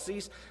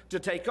jealousies to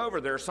take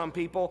over. There are some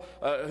people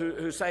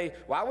who say,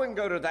 well, I wouldn't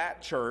go to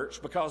that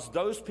church because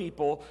those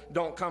people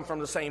don't come from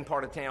the same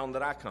part of town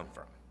that I come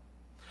from.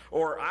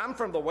 Or I'm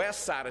from the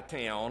west side of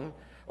town,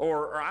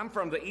 or I'm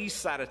from the east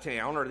side of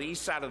town or the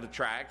east side of the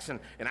tracks, and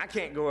I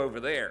can't go over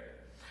there.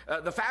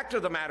 The fact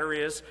of the matter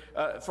is,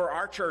 for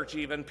our church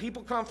even,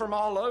 people come from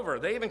all over.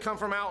 They even come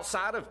from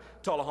outside of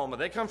Tullahoma.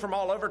 They come from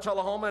all over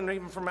Tullahoma and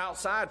even from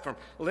outside, from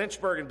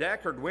Lynchburg and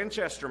Deckard,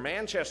 Winchester,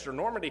 Manchester,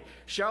 Normandy,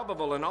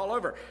 Shelbyville, and all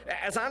over.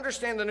 As I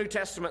understand the New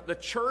Testament, the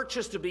church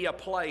is to be a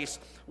place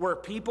where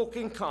people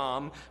can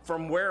come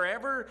from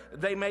wherever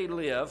they may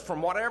live,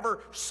 from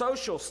whatever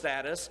social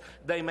status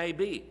they may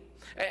be.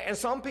 And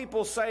some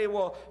people say,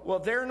 well,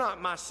 they're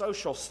not my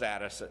social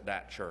status at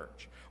that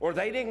church. Or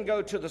they didn't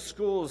go to the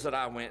schools that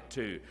I went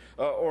to.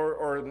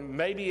 Or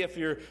maybe if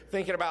you're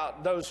thinking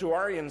about those who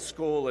are in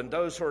school and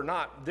those who are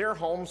not, they're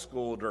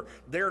homeschooled or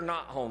they're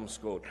not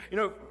homeschooled.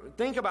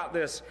 Think about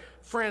this.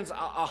 Friends, a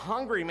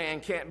hungry man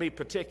can't be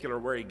particular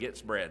where he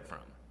gets bread from.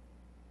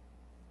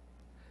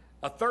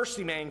 A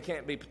thirsty man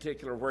can't be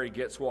particular where he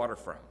gets water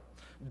from.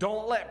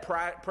 Don't let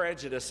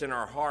prejudice in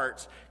our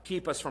hearts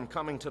keep us from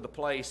coming to the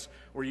place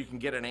where you can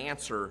get an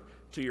answer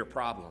to your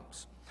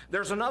problems.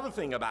 There's another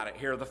thing about it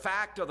here. The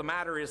fact of the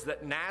matter is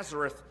that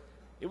Nazareth,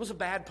 it was a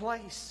bad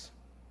place.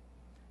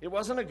 It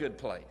wasn't a good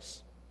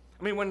place.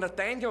 I mean, when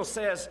Nathanael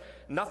says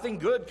nothing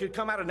good could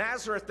come out of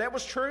Nazareth, that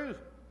was true.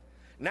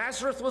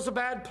 Nazareth was a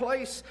bad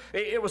place.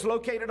 It was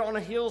located on a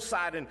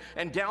hillside,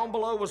 and down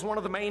below was one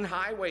of the main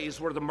highways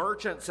where the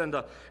merchants and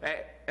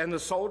the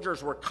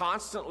soldiers were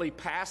constantly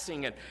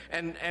passing,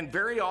 and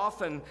very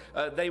often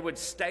they would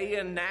stay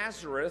in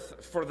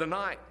Nazareth for the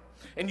night.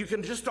 And you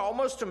can just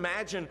almost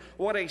imagine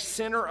what a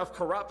center of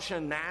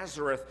corruption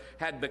Nazareth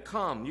had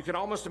become. You can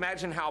almost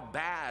imagine how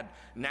bad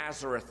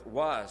Nazareth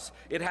was.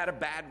 It had a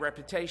bad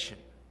reputation.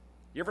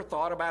 You ever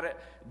thought about it?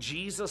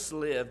 Jesus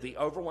lived the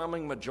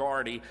overwhelming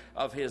majority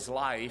of his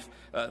life,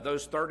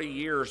 those 30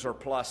 years or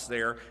plus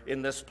there,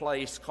 in this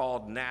place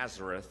called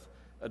Nazareth,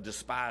 a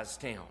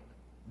despised town.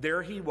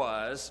 There he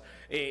was,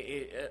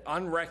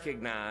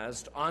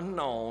 unrecognized,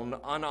 unknown,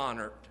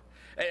 unhonored.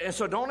 And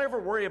so don't ever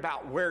worry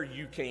about where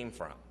you came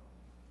from.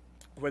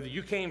 Whether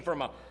you came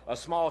from a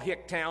small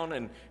hick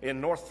town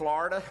in North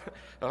Florida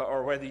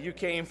or whether you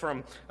came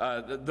from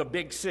the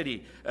big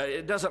city,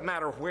 it doesn't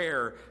matter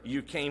where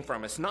you came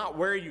from. It's not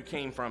where you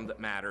came from that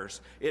matters.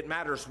 It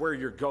matters where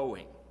you're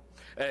going.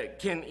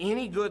 Can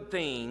any good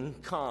thing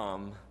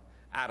come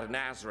out of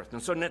Nazareth?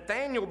 And so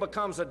Nathanael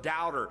becomes a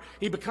doubter.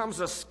 He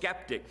becomes a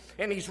skeptic,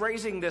 and he's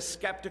raising this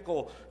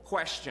skeptical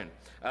question.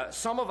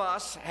 Some of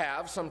us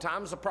have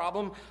sometimes a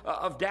problem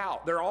of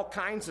doubt. There are all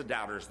kinds of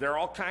doubters. There are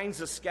all kinds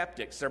of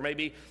skeptics. There may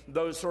be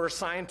those who are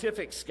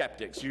scientific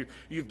skeptics.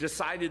 You've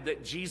decided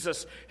that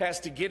Jesus has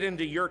to get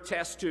into your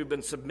test tube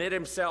and submit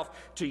himself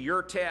to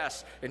your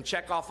test and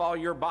check off all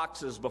your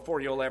boxes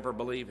before you'll ever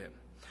believe him.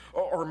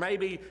 Or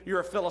maybe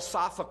you're a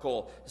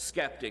philosophical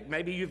skeptic.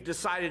 Maybe you've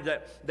decided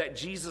that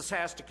Jesus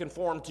has to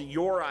conform to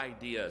your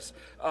ideas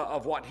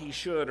of what he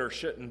should or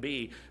shouldn't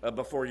be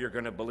before you're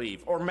going to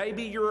believe. Or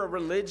maybe you're a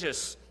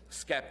religious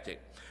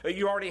skeptic.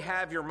 You already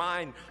have your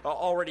mind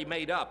already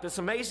made up. It's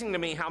amazing to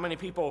me how many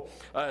people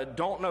who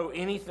don't know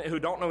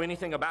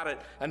anything about it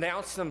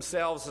announce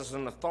themselves as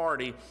an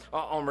authority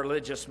on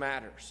religious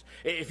matters.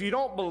 If you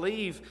don't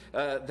believe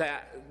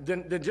that,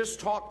 then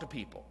just talk to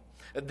people.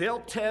 They'll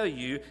tell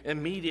you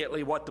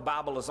immediately what the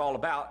Bible is all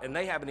about, and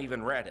they haven't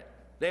even read it.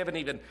 They haven't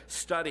even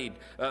studied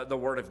the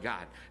Word of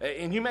God.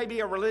 And you may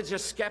be a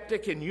religious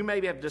skeptic, and you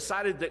may have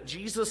decided that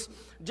Jesus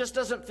just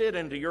doesn't fit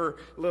into your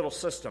little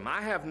system.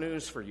 I have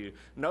news for you.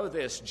 Know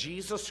this: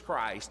 Jesus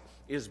Christ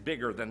is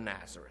bigger than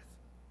Nazareth.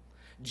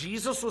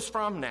 Jesus was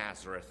from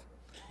Nazareth,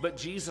 but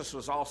Jesus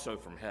was also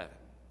from heaven.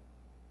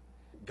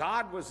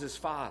 God was his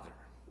Father.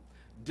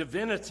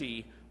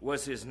 Divinity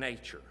was his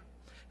nature.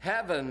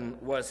 Heaven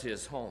was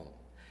his home.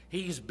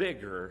 He's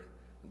bigger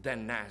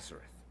than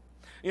Nazareth.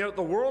 You know,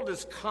 the world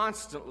is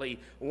constantly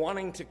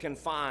wanting to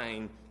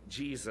confine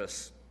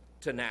Jesus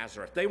to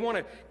Nazareth. They want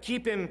to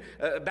keep him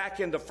back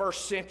in the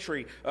first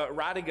century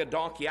riding a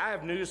donkey. I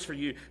have news for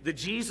you. The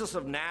Jesus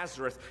of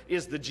Nazareth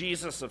is the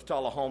Jesus of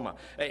Tullahoma.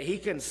 He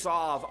can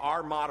solve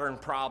our modern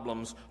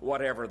problems,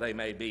 whatever they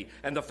may be.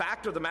 And the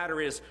fact of the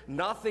matter is,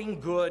 nothing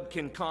good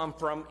can come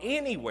from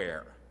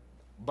anywhere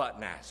but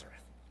Nazareth,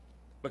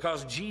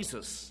 because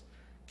Jesus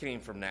came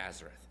from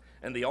Nazareth.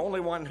 And the only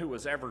one who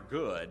was ever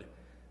good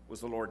was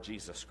the Lord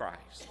Jesus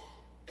Christ.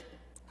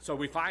 So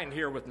we find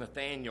here with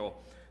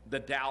Nathanael the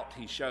doubt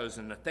he shows.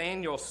 And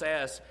Nathanael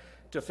says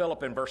to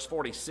Philip in verse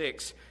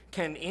 46,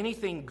 "Can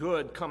anything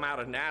good come out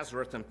of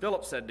Nazareth?" And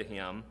Philip said to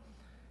him,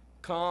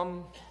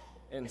 "Come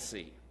and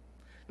see."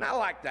 Now I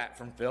like that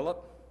from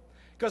Philip,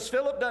 because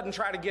Philip doesn't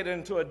try to get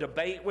into a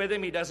debate with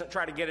him. He doesn't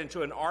try to get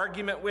into an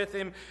argument with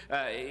him.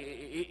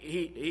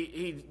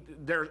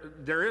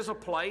 There is a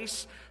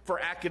place for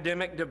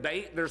academic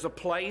debate. There's a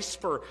place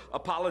for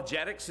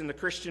apologetics in the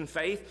Christian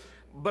faith.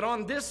 But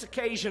on this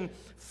occasion,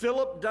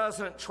 Philip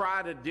doesn't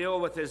try to deal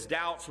with his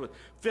doubts with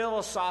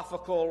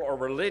philosophical or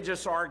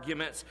religious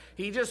arguments.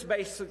 He just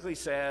basically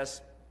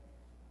says,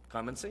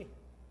 "Come and see.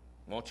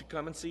 Won't you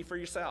come and see for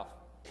yourself?"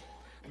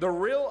 The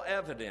real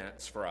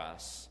evidence for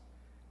us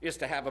is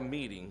to have a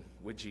meeting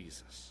with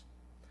Jesus.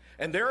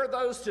 And there are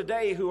those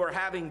today who are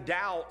having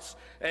doubts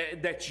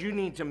that you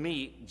need to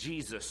meet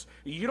Jesus.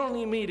 You don't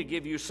need me to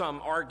give you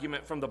some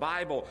argument from the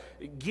Bible.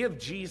 Give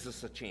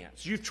Jesus a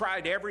chance. You've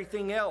tried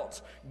everything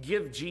else.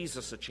 Give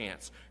Jesus a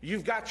chance.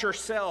 You've got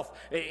yourself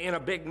in a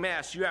big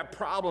mess. You have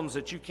problems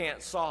that you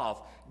can't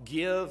solve.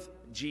 Give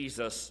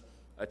Jesus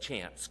a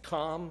chance.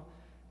 Come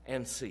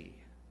and see.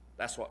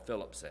 That's what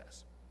Philip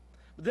says.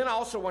 But then I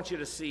also want you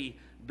to see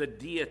the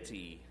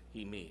deity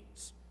he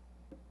meets.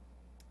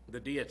 The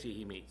deity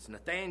he meets.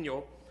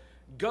 Nathanael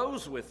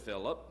goes with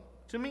Philip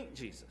to meet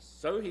Jesus.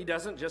 So he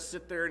doesn't just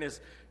sit there in his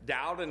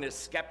doubt and his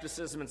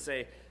skepticism and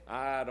say,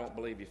 "I don't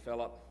believe you,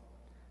 Philip.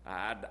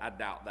 I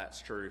doubt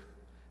that's true.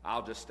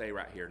 I'll just stay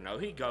right here. No,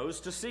 he goes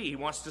to see. He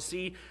wants to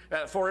see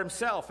for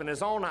himself in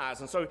his own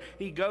eyes. And so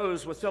he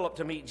goes with Philip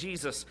to meet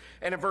Jesus.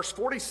 And in verse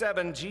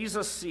 47,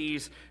 Jesus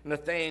sees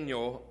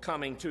Nathanael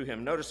coming to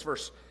him. Notice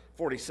verse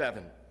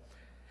 47.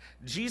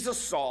 Jesus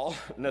saw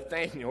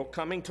Nathanael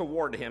coming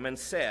toward him and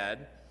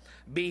said,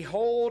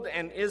 "Behold,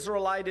 an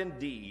Israelite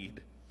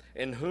indeed,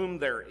 in whom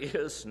there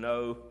is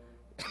no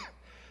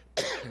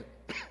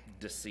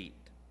deceit."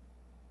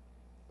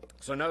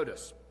 So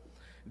notice,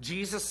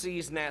 Jesus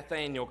sees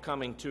Nathanael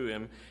coming to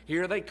him.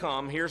 Here they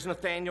come. Here's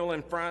Nathanael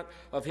in front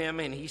of him,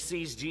 and he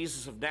sees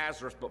Jesus of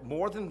Nazareth. But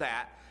more than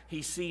that,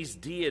 he sees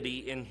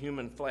deity in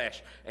human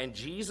flesh. And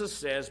Jesus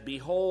says,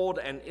 "Behold,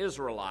 an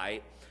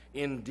Israelite,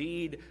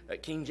 indeed,"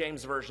 King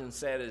James Version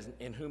said,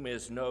 "in whom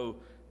is no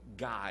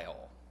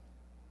guile,"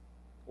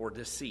 or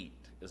deceit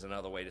is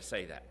another way to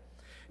say that.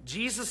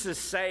 Jesus is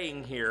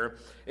saying here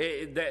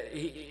that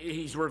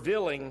he's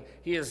revealing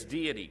his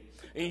deity.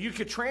 And you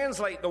could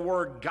translate the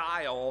word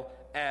guile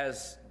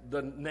as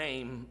the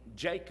name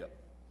Jacob.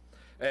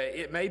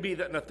 It may be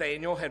that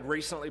Nathanael had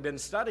recently been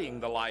studying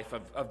the life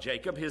of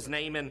Jacob. His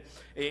name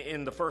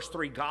in the first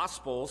three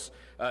Gospels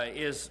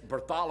is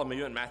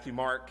Bartholomew in Matthew,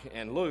 Mark,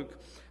 and Luke.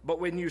 But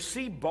when you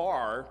see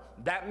Bar,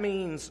 that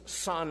means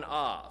son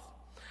of.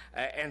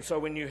 And so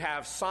when you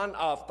have son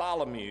of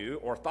Tholomew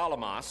or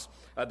Tholomos,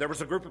 there was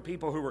a group of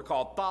people who were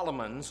called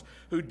Tholomans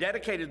who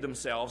dedicated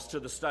themselves to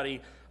the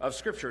study of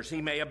scriptures.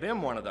 He may have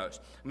been one of those.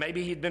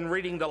 Maybe he'd been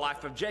reading the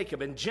life of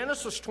Jacob. In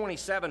Genesis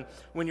 27,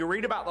 when you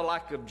read about the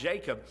life of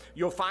Jacob,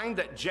 you'll find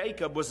that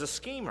Jacob was a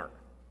schemer.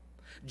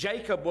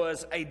 Jacob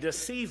was a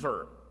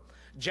deceiver.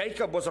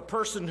 Jacob was a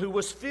person who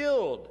was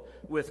filled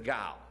with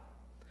guile.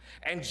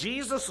 And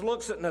Jesus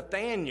looks at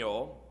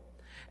Nathanael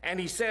and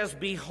he says,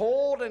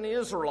 "Behold, an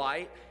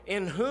Israelite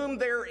in whom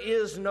there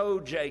is no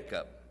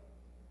Jacob."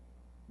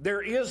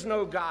 There is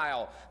no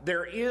guile.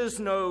 There is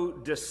no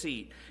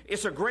deceit.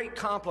 It's a great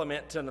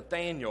compliment to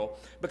Nathanael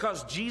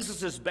because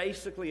Jesus is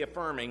basically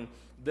affirming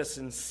the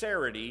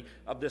sincerity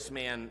of this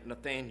man,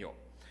 Nathanael.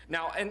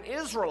 Now, an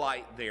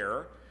Israelite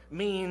there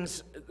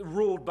means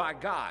ruled by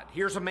God.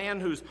 Here's a man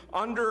who's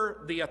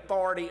under the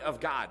authority of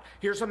God.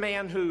 Here's a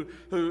man who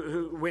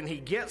when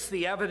he gets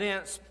the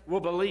evidence, will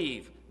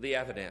believe the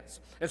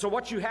evidence. And so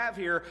what you have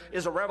here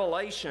is a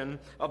revelation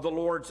of the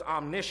Lord's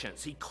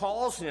omniscience. He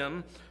calls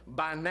him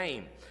by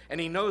name, and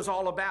he knows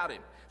all about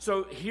him.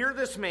 So here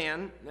this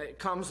man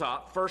comes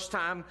up, first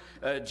time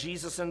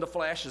Jesus in the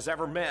flesh has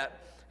ever met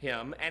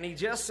him, and he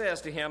just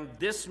says to him,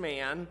 this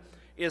man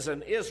is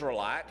an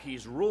Israelite.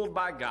 He's ruled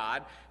by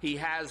God. He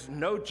has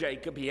no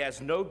Jacob. He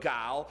has no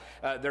guile.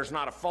 There's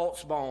not a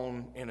false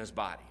bone in his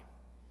body.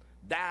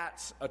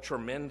 That's a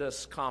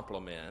tremendous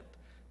compliment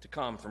to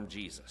come from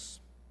Jesus.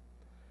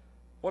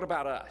 What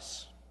about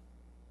us?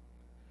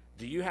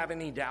 Do you have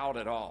any doubt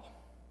at all?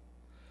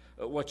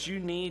 What you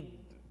need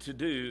to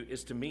do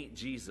is to meet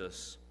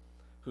Jesus,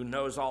 who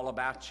knows all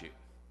about you.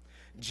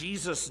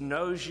 Jesus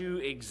knows you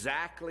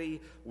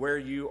exactly where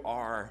you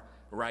are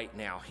right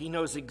now. He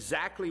knows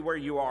exactly where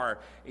you are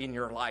in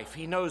your life.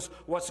 He knows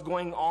what's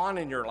going on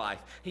in your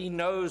life. He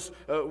knows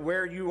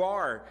where you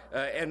are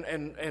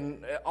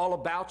and all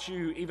about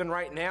you even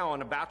right now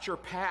and about your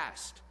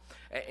past.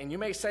 And you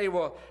may say,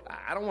 well,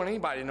 I don't want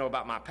anybody to know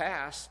about my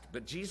past,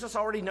 but Jesus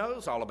already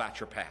knows all about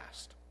your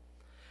past.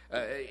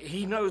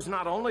 He knows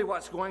not only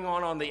what's going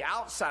on the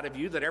outside of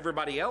you that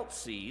everybody else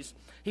sees,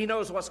 he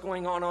knows what's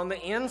going on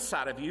the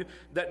inside of you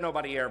that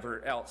nobody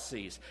ever else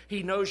sees.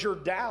 He knows your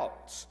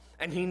doubts,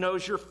 and he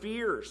knows your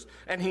fears,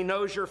 and he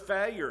knows your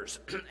failures,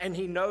 and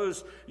he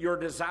knows your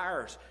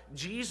desires.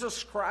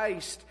 Jesus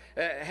Christ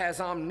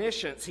has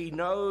omniscience. He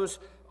knows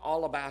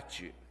all about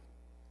you.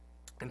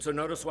 And so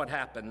notice what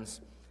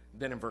happens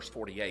then in verse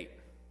 48.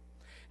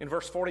 In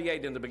verse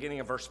 48, in the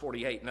beginning of verse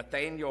 48,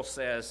 Nathanael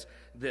says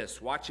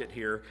this. Watch it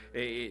here.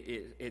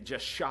 It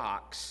just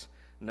shocks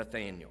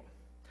Nathanael.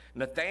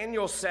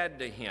 Nathanael said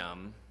to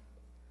him,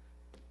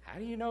 "How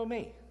do you know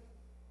me?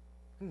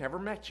 I've never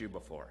met you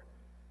before.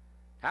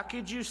 How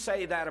could you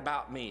say that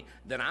about me,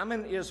 that I'm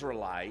an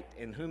Israelite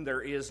in whom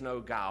there is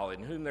no guile,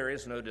 in whom there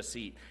is no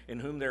deceit,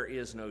 in whom there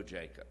is no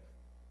Jacob?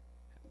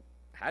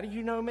 How do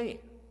you know me?"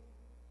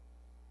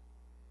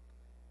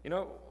 You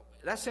know,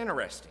 that's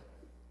interesting.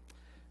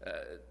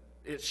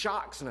 It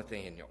shocks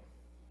Nathanael.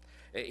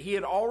 He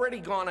had already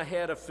gone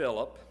ahead of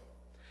Philip.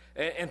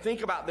 And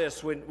think about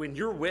this, when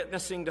you're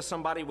witnessing to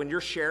somebody, when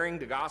you're sharing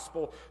the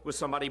gospel with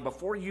somebody,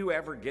 before you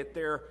ever get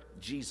there,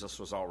 Jesus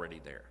was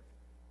already there.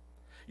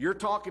 You're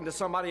talking to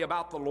somebody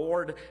about the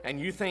Lord, and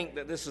you think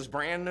that this is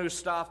brand new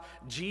stuff.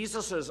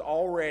 Jesus has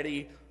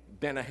already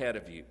been ahead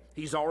of you.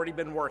 He's already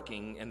been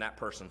working in that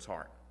person's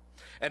heart.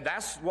 And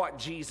that's what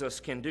Jesus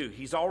can do.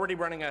 He's already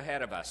running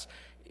ahead of us.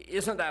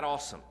 Isn't that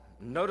awesome?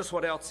 Notice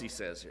what else he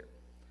says here.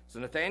 So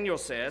Nathanael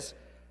says,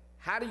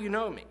 "How do you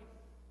know me?"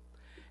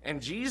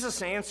 And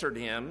Jesus answered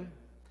him,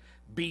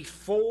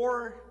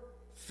 "Before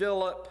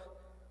Philip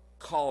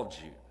called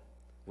you,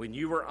 when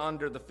you were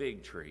under the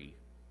fig tree,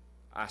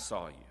 I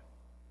saw you."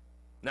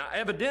 Now,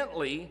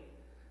 evidently,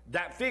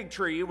 That fig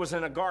tree was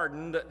in a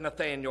garden that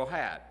Nathanael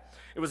had.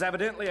 It was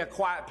evidently a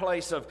quiet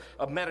place of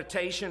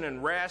meditation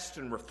and rest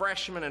and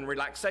refreshment and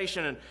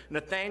relaxation. And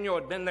Nathanael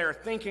had been there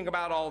thinking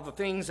about all the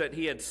things that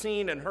he had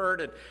seen and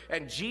heard.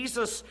 And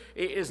Jesus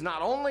is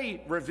not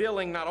only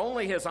revealing not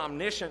only his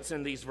omniscience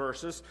in these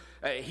verses,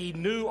 he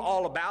knew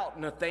all about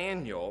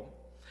Nathanael.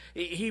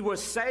 He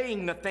was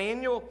saying,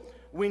 Nathanael,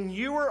 when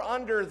you were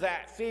under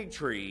that fig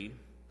tree,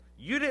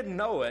 you didn't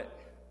know it,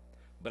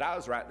 but I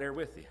was right there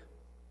with you.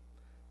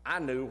 I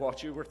knew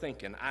what you were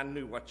thinking. I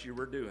knew what you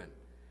were doing.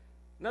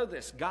 Know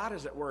this, God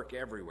is at work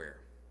everywhere.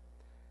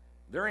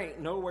 There ain't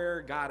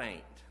nowhere God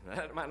ain't.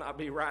 That might not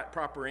be right,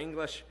 proper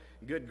English,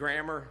 good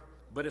grammar,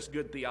 but it's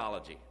good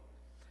theology.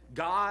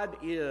 God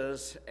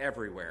is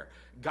everywhere.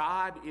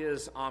 God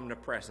is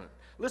omnipresent.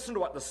 Listen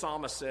to what the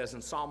psalmist says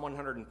in Psalm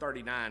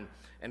 139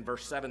 and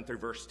verse 7 through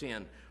verse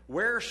 10.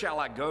 Where shall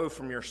I go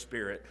from your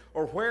spirit?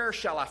 Or where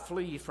shall I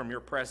flee from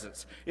your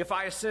presence? If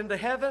I ascend to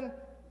heaven,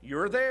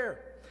 you're there.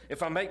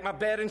 If I make my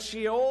bed in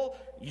Sheol,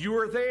 you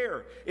are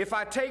there. If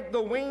I take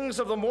the wings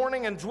of the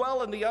morning and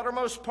dwell in the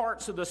uttermost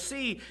parts of the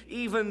sea,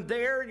 even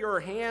there your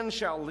hand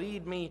shall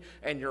lead me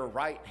and your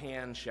right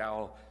hand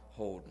shall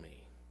hold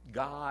me.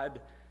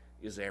 God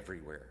is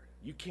everywhere.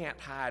 You can't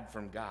hide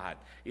from God.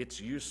 It's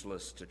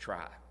useless to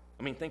try.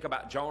 I mean, think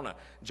about Jonah.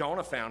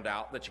 Jonah found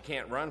out that you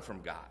can't run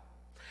from God.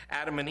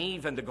 Adam and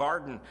Eve in the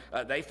garden,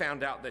 they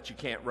found out that you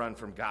can't run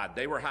from God.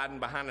 They were hiding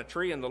behind a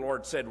tree, and the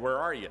Lord said, where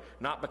are you?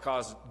 Not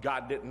because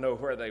God didn't know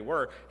where they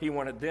were. He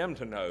wanted them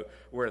to know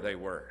where they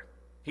were.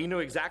 He knew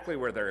exactly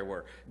where they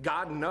were.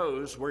 God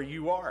knows where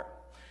you are,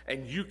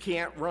 and you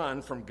can't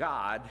run from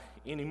God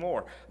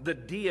anymore. The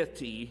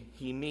deity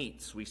he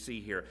meets, we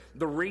see here.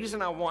 The reason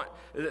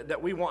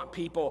that we want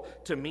people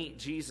to meet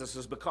Jesus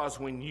is because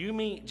when you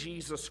meet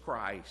Jesus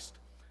Christ,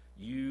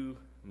 you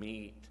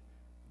meet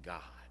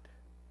God,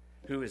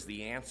 who is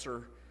the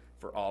answer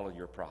for all of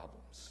your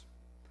problems.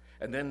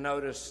 And then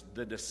notice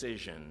the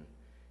decision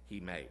he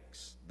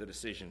makes. The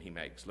decision he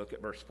makes. Look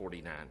at verse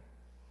 49.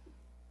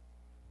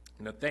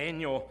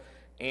 Nathanael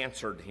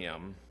answered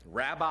him,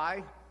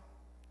 Rabbi,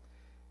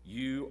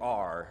 you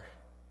are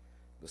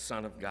the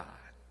Son of God.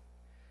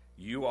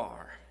 You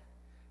are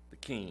the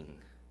King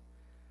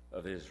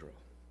of Israel.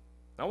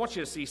 Now, I want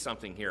you to see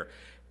something here.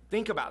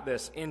 Think about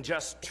this. In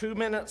just 2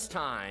 minutes'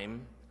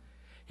 time,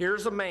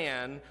 here's a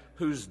man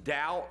whose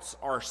doubts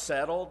are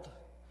settled,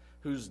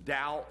 whose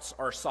doubts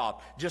are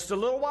solved. Just a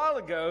little while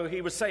ago,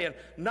 he was saying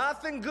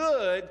nothing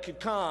good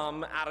could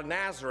come out of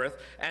Nazareth,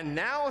 and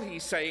now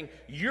he's saying,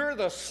 you're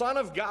the Son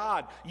of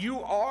God. You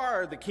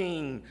are the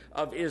King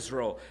of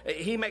Israel.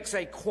 He makes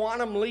a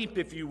quantum leap,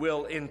 if you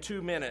will, in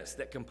 2 minutes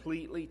that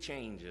completely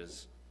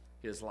changes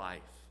his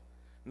life.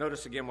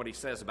 Notice again what he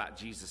says about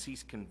Jesus.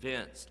 He's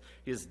convinced.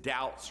 His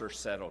doubts are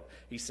settled.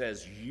 He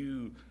says,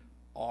 you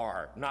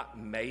are. Not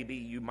maybe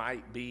you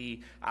might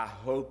be. I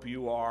hope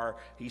you are.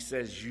 He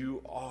says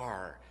you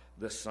are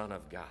the Son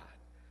of God.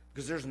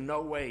 Because there's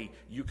no way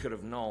you could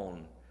have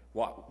known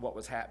what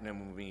was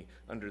happening with me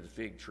under the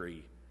fig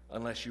tree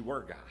unless you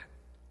were God.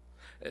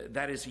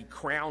 That is, he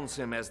crowns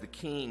him as the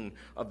King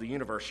of the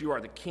universe. You are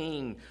the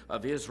King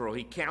of Israel.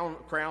 He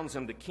crowns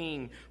him the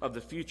King of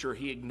the future.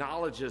 He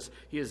acknowledges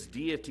his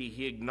deity.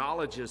 He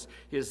acknowledges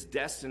his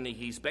destiny.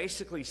 He's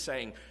basically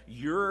saying,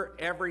 you're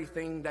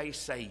everything they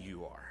say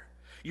you are.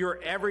 You're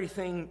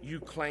everything you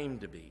claim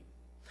to be.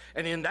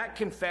 And in that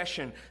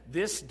confession,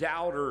 this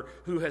doubter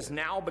who has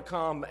now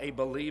become a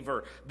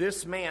believer,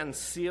 this man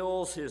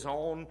seals his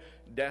own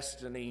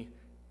destiny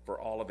for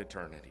all of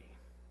eternity.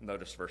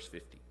 Notice verse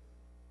 50.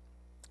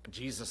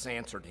 Jesus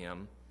answered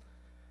him,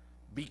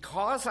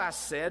 because I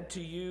said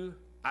to you,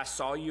 I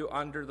saw you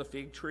under the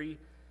fig tree,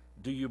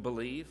 do you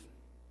believe?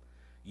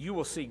 You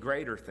will see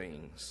greater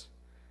things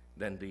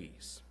than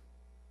these.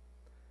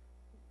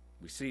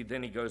 We see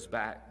then he goes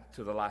back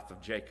to the life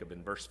of Jacob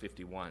in verse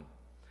 51.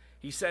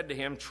 He said to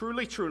him,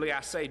 truly, truly,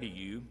 I say to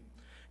you,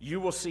 you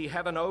will see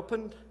heaven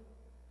opened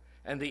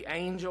and the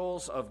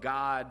angels of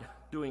God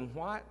doing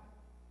what?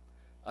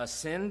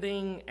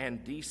 Ascending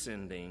and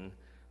descending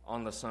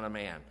on the Son of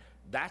Man.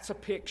 That's a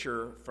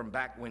picture from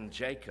back when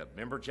Jacob,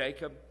 remember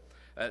Jacob?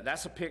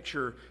 That's a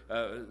picture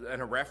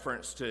and a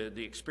reference to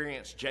the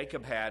experience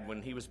Jacob had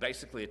when he was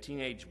basically a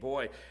teenage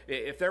boy.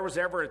 If there was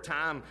ever a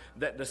time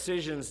that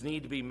decisions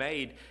need to be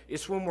made,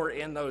 it's when we're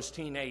in those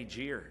teenage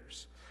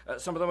years.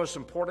 Some of the most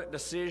important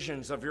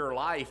decisions of your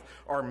life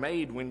are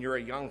made when you're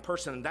a young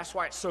person. And that's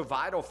why it's so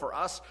vital for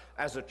us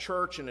as a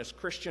church and as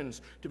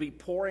Christians to be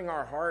pouring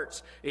our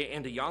hearts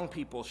into young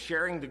people,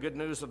 sharing the good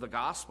news of the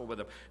gospel with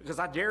them. Because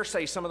I dare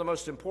say some of the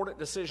most important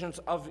decisions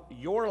of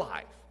your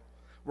life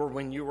were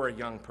when you were a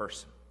young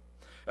person.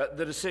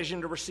 The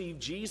decision to receive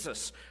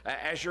Jesus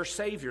as your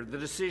Savior, the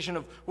decision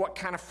of what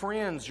kind of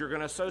friends you're going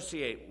to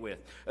associate with,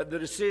 the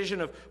decision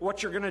of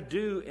what you're going to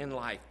do in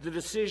life, the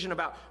decision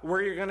about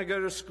where you're going to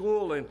go to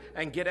school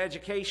and get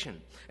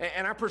education.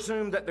 And I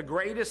presume that the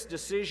greatest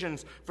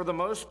decisions for the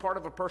most part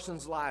of a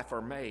person's life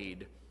are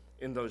made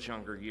in those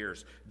younger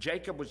years.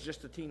 Jacob was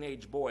just a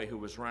teenage boy who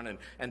was running.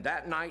 And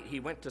that night he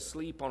went to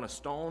sleep on a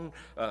stone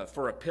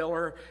for a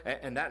pillar.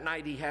 And that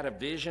night he had a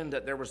vision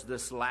that there was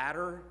this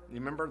ladder, you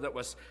remember, that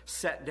was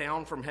set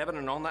down from heaven.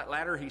 And on that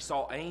ladder he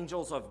saw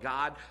angels of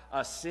God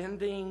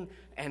ascending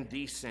and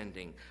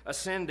descending.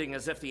 Ascending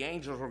as if the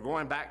angels were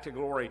going back to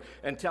glory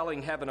and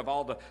telling heaven of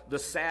all the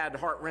sad,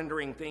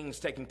 heart-rendering things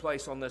taking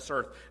place on this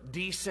earth.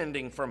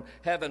 Descending from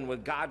heaven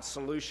with God's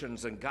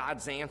solutions and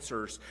God's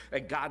answers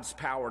and God's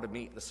power to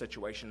meet the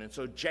situation. And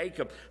so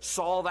Jacob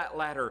saw that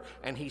ladder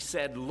and he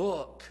said,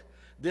 "Look,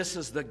 this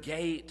is the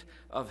gate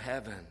of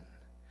heaven."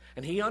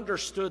 And he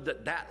understood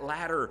that that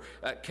ladder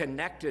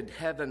connected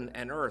heaven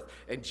and earth.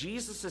 And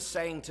Jesus is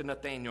saying to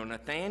Nathanael,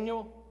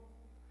 "Nathanael,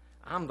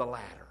 I'm the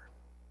ladder.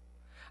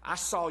 I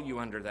saw you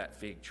under that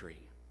fig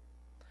tree.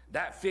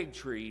 That fig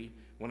tree,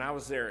 when I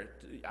was there,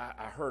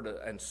 I heard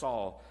and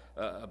saw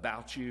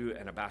about you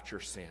and about your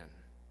sin.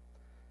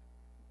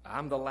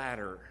 I'm the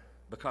ladder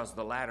because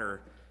the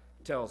ladder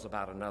tells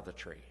about another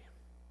tree.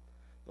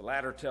 The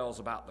ladder tells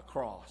about the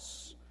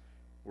cross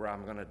where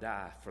I'm going to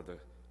die for the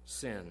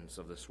sins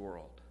of this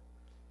world."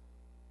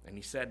 And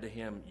he said to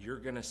him, "You're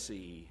going to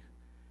see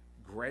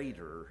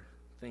greater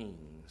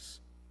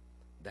things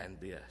than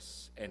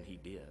this." And he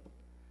did.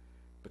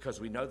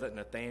 Because we know that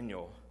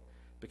Nathanael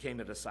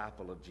became a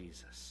disciple of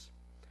Jesus.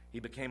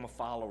 He became a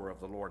follower of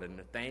the Lord. And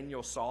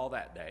Nathanael saw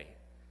that day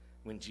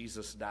when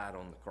Jesus died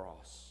on the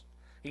cross.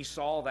 He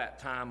saw that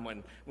time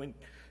when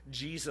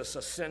Jesus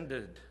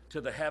ascended to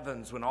the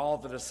heavens, when all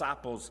the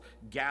disciples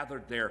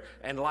gathered there.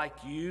 And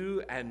like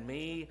you and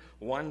me,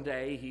 one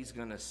day he's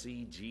going to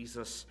see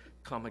Jesus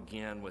come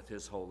again with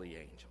his holy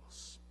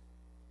angels.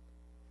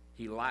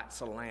 He lights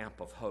a lamp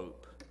of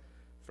hope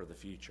for the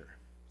future.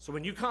 So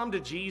when you come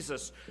to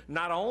Jesus,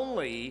 not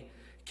only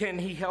can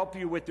he help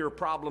you with your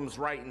problems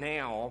right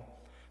now,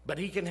 but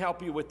he can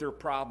help you with your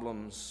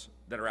problems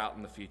that are out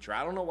in the future.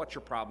 I don't know what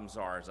your problems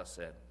are, as I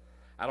said.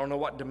 I don't know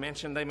what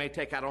dimension they may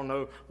take. I don't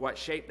know what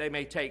shape they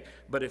may take.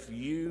 But if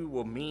you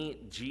will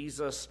meet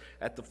Jesus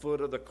at the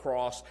foot of the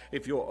cross,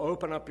 if you'll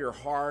open up your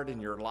heart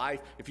and your life,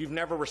 if you've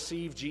never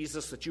received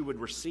Jesus, that you would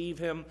receive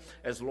him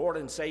as Lord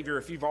and Savior.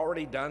 If you've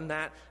already done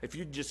that, if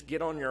you just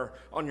get on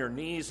your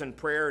knees in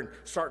prayer and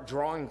start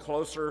drawing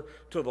closer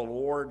to the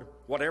Lord,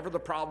 whatever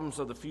the problems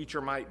of the future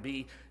might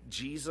be,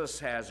 Jesus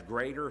has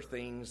greater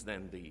things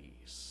than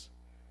these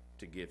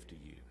to give to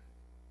you.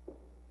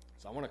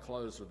 So I want to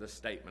close with this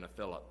statement of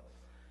Philip.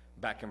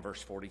 Back in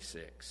verse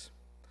 46,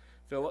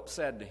 Philip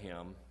said to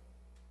him,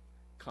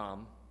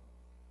 "Come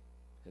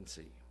and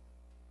see."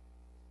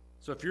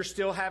 So if you're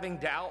still having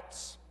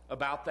doubts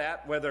about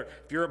that, whether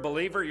if you're a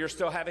believer, you're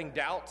still having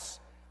doubts,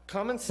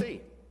 come and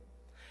see.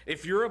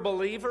 If you're a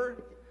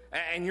believer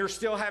and you're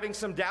still having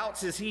some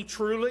doubts, is he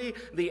truly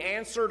the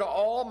answer to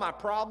all my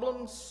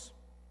problems?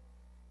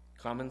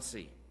 Come and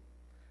see.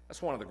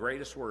 That's one of the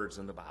greatest words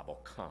in the Bible,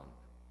 come.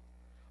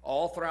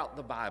 All throughout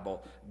the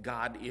Bible,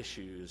 God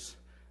issues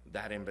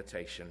that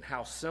invitation.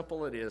 How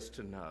simple it is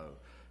to know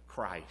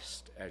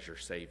Christ as your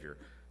Savior.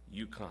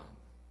 You come.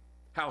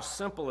 How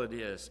simple it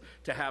is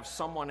to have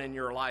someone in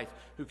your life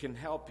who can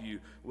help you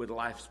with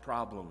life's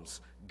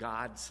problems.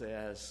 God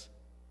says,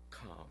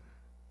 come.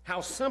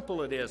 How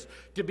simple it is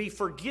to be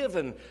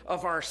forgiven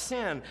of our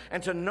sin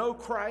and to know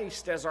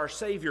Christ as our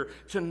Savior,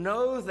 to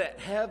know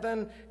that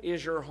heaven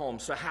is your home.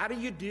 So how do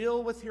you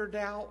deal with your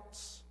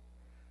doubts?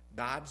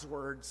 God's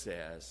word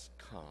says,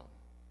 come.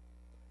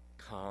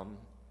 Come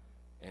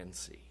and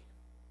see.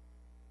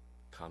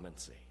 Come and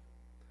see.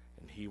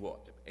 And he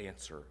will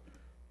answer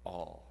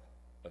all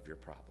of your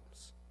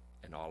problems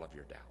and all of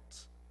your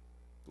doubts.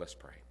 Let's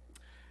pray.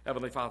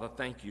 Heavenly Father,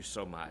 thank you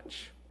so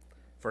much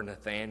for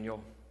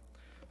Nathanael,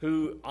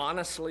 who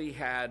honestly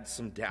had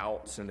some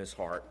doubts in his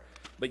heart,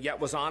 but yet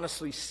was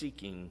honestly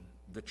seeking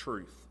the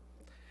truth.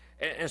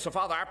 And so,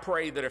 Father, I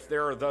pray that if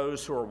there are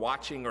those who are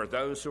watching or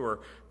those who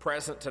are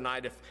present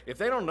tonight, if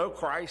they don't know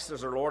Christ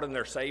as their Lord and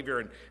their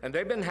Savior, and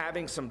they've been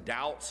having some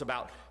doubts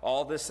about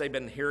all this, they've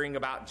been hearing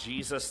about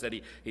Jesus, that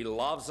he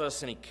loves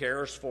us and he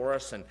cares for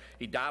us, and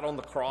he died on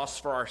the cross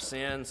for our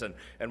sins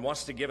and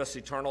wants to give us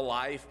eternal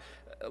life.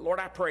 Lord,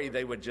 I pray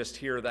they would just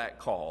hear that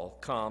call,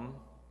 come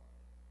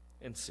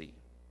and see.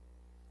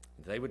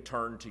 They would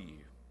turn to you.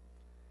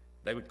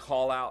 They would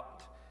call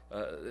out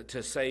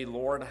to say,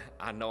 Lord,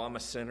 I know I'm a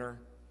sinner,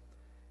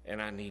 and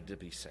I need to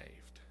be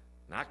saved.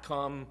 And I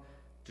come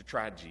to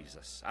try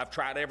Jesus. I've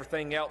tried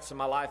everything else in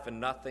my life, and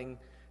nothing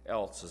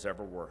else has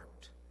ever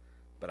worked.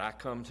 But I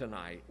come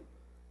tonight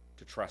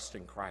to trust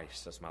in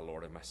Christ as my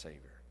Lord and my Savior.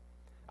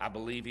 I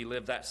believe he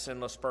lived that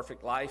sinless,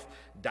 perfect life,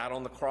 died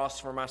on the cross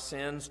for my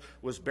sins,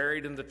 was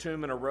buried in the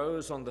tomb, and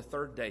arose on the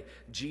third day.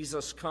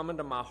 Jesus, come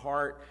into my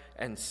heart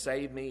and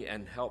save me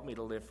and help me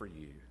to live for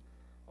you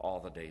all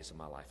the days of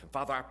my life. And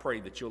Father, I pray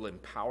that you'll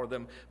empower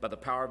them by the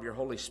power of your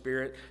Holy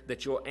Spirit,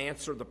 that you'll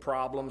answer the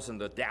problems and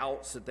the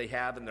doubts that they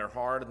have in their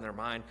heart and their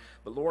mind.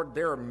 But Lord,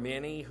 there are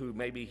many who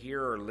may be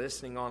here or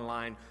listening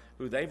online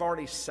who they've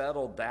already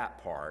settled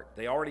that part.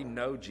 They already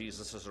know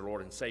Jesus as their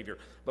Lord and Savior.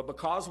 But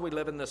because we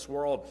live in this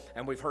world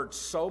and we've heard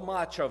so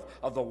much of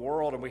the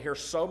world and we hear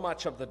so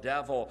much of the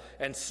devil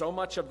and so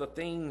much of the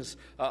things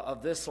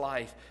of this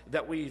life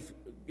that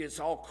it's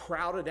all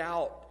crowded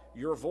out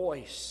your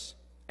voice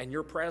and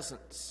your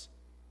presence.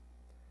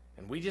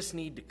 And we just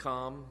need to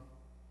come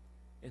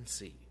and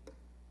see.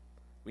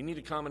 We need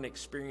to come and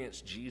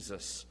experience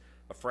Jesus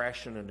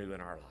afresh and anew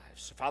in our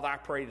lives. So Father, I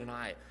pray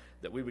tonight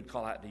that we would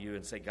call out to you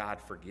and say,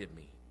 God, forgive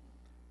me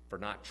for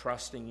not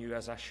trusting you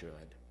as I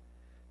should.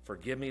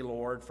 Forgive me,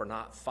 Lord, for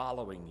not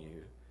following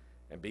you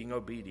and being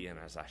obedient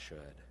as I should.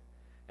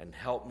 And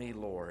help me,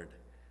 Lord,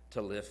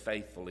 to live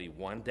faithfully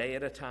one day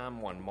at a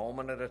time, one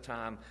moment at a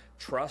time,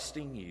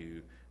 trusting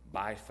you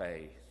by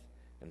faith,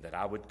 and that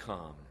I would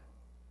come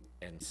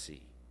and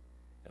see.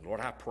 And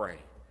Lord, I pray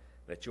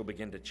that you'll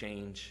begin to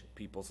change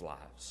people's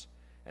lives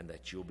and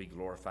that you'll be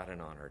glorified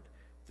and honored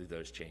through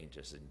those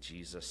changes. In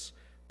Jesus'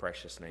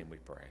 precious name we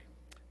pray.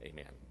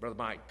 Amen. Brother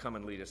Mike, come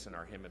and lead us in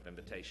our hymn of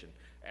invitation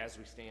as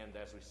we stand,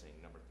 as we sing,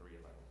 number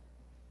 311.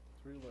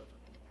 311.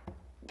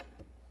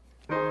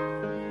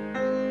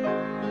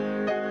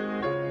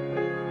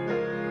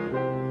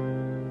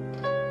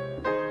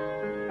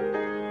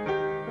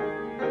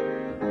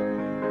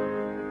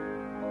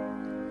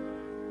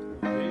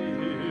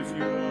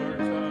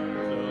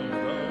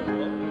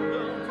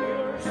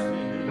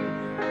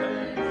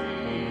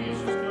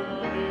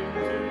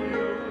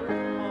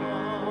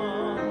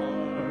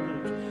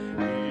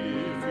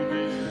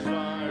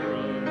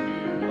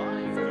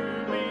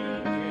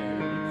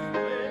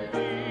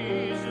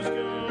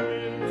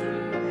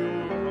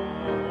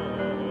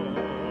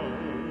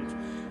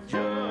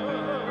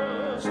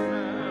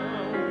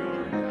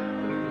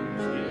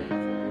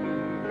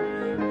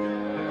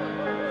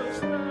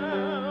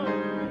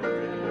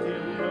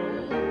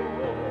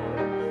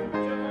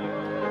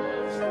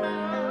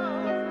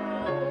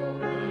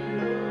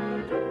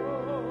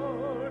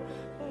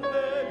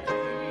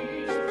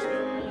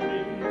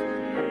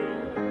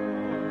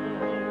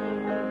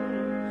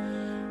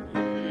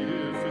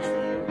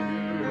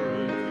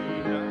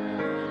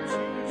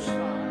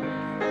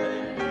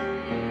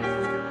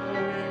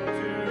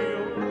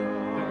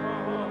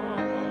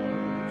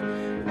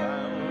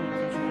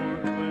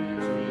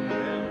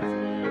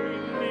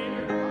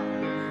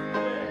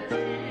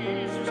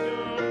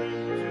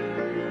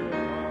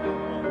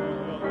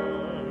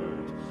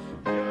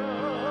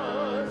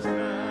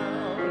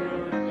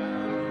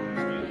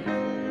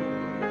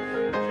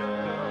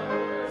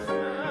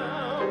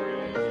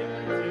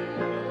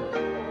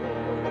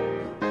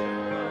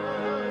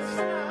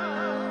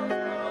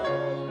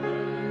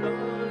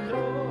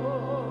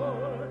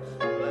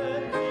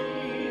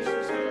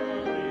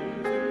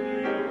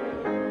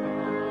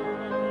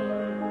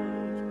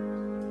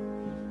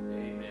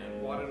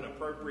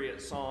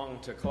 Song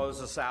to close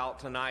us out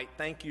tonight.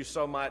 Thank you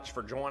so much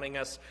for joining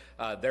us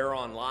there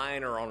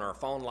online or on our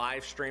phone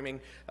live streaming.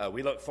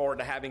 We look forward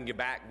to having you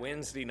back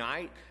Wednesday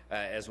night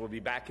as we'll be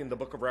back in the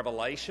book of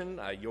Revelation.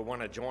 You'll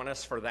want to join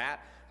us for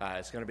that.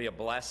 It's going to be a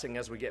blessing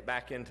as we get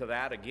back into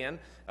that again.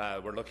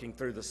 We're looking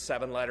through the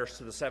 7 letters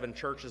to the 7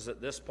 churches at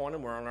this point,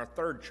 and we're on our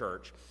 3rd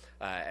church,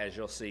 as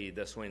you'll see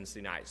this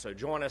Wednesday night. So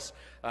join us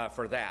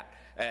for that.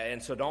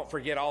 And so don't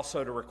forget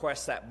also to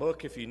request that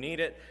book if you need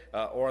it,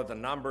 or the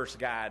numbers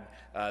guide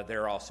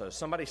there also.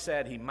 Somebody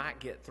said he might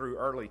get through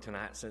early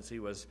tonight since he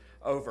was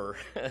over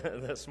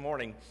this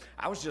morning.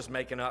 I was just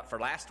making up for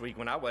last week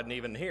when I wasn't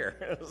even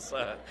here.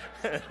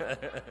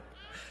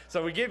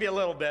 So we give you a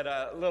little bit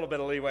of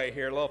leeway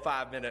here, a little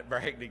 5-minute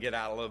break to get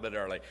out a little bit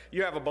early.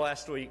 You have a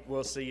blessed week.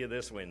 We'll see you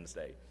this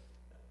Wednesday.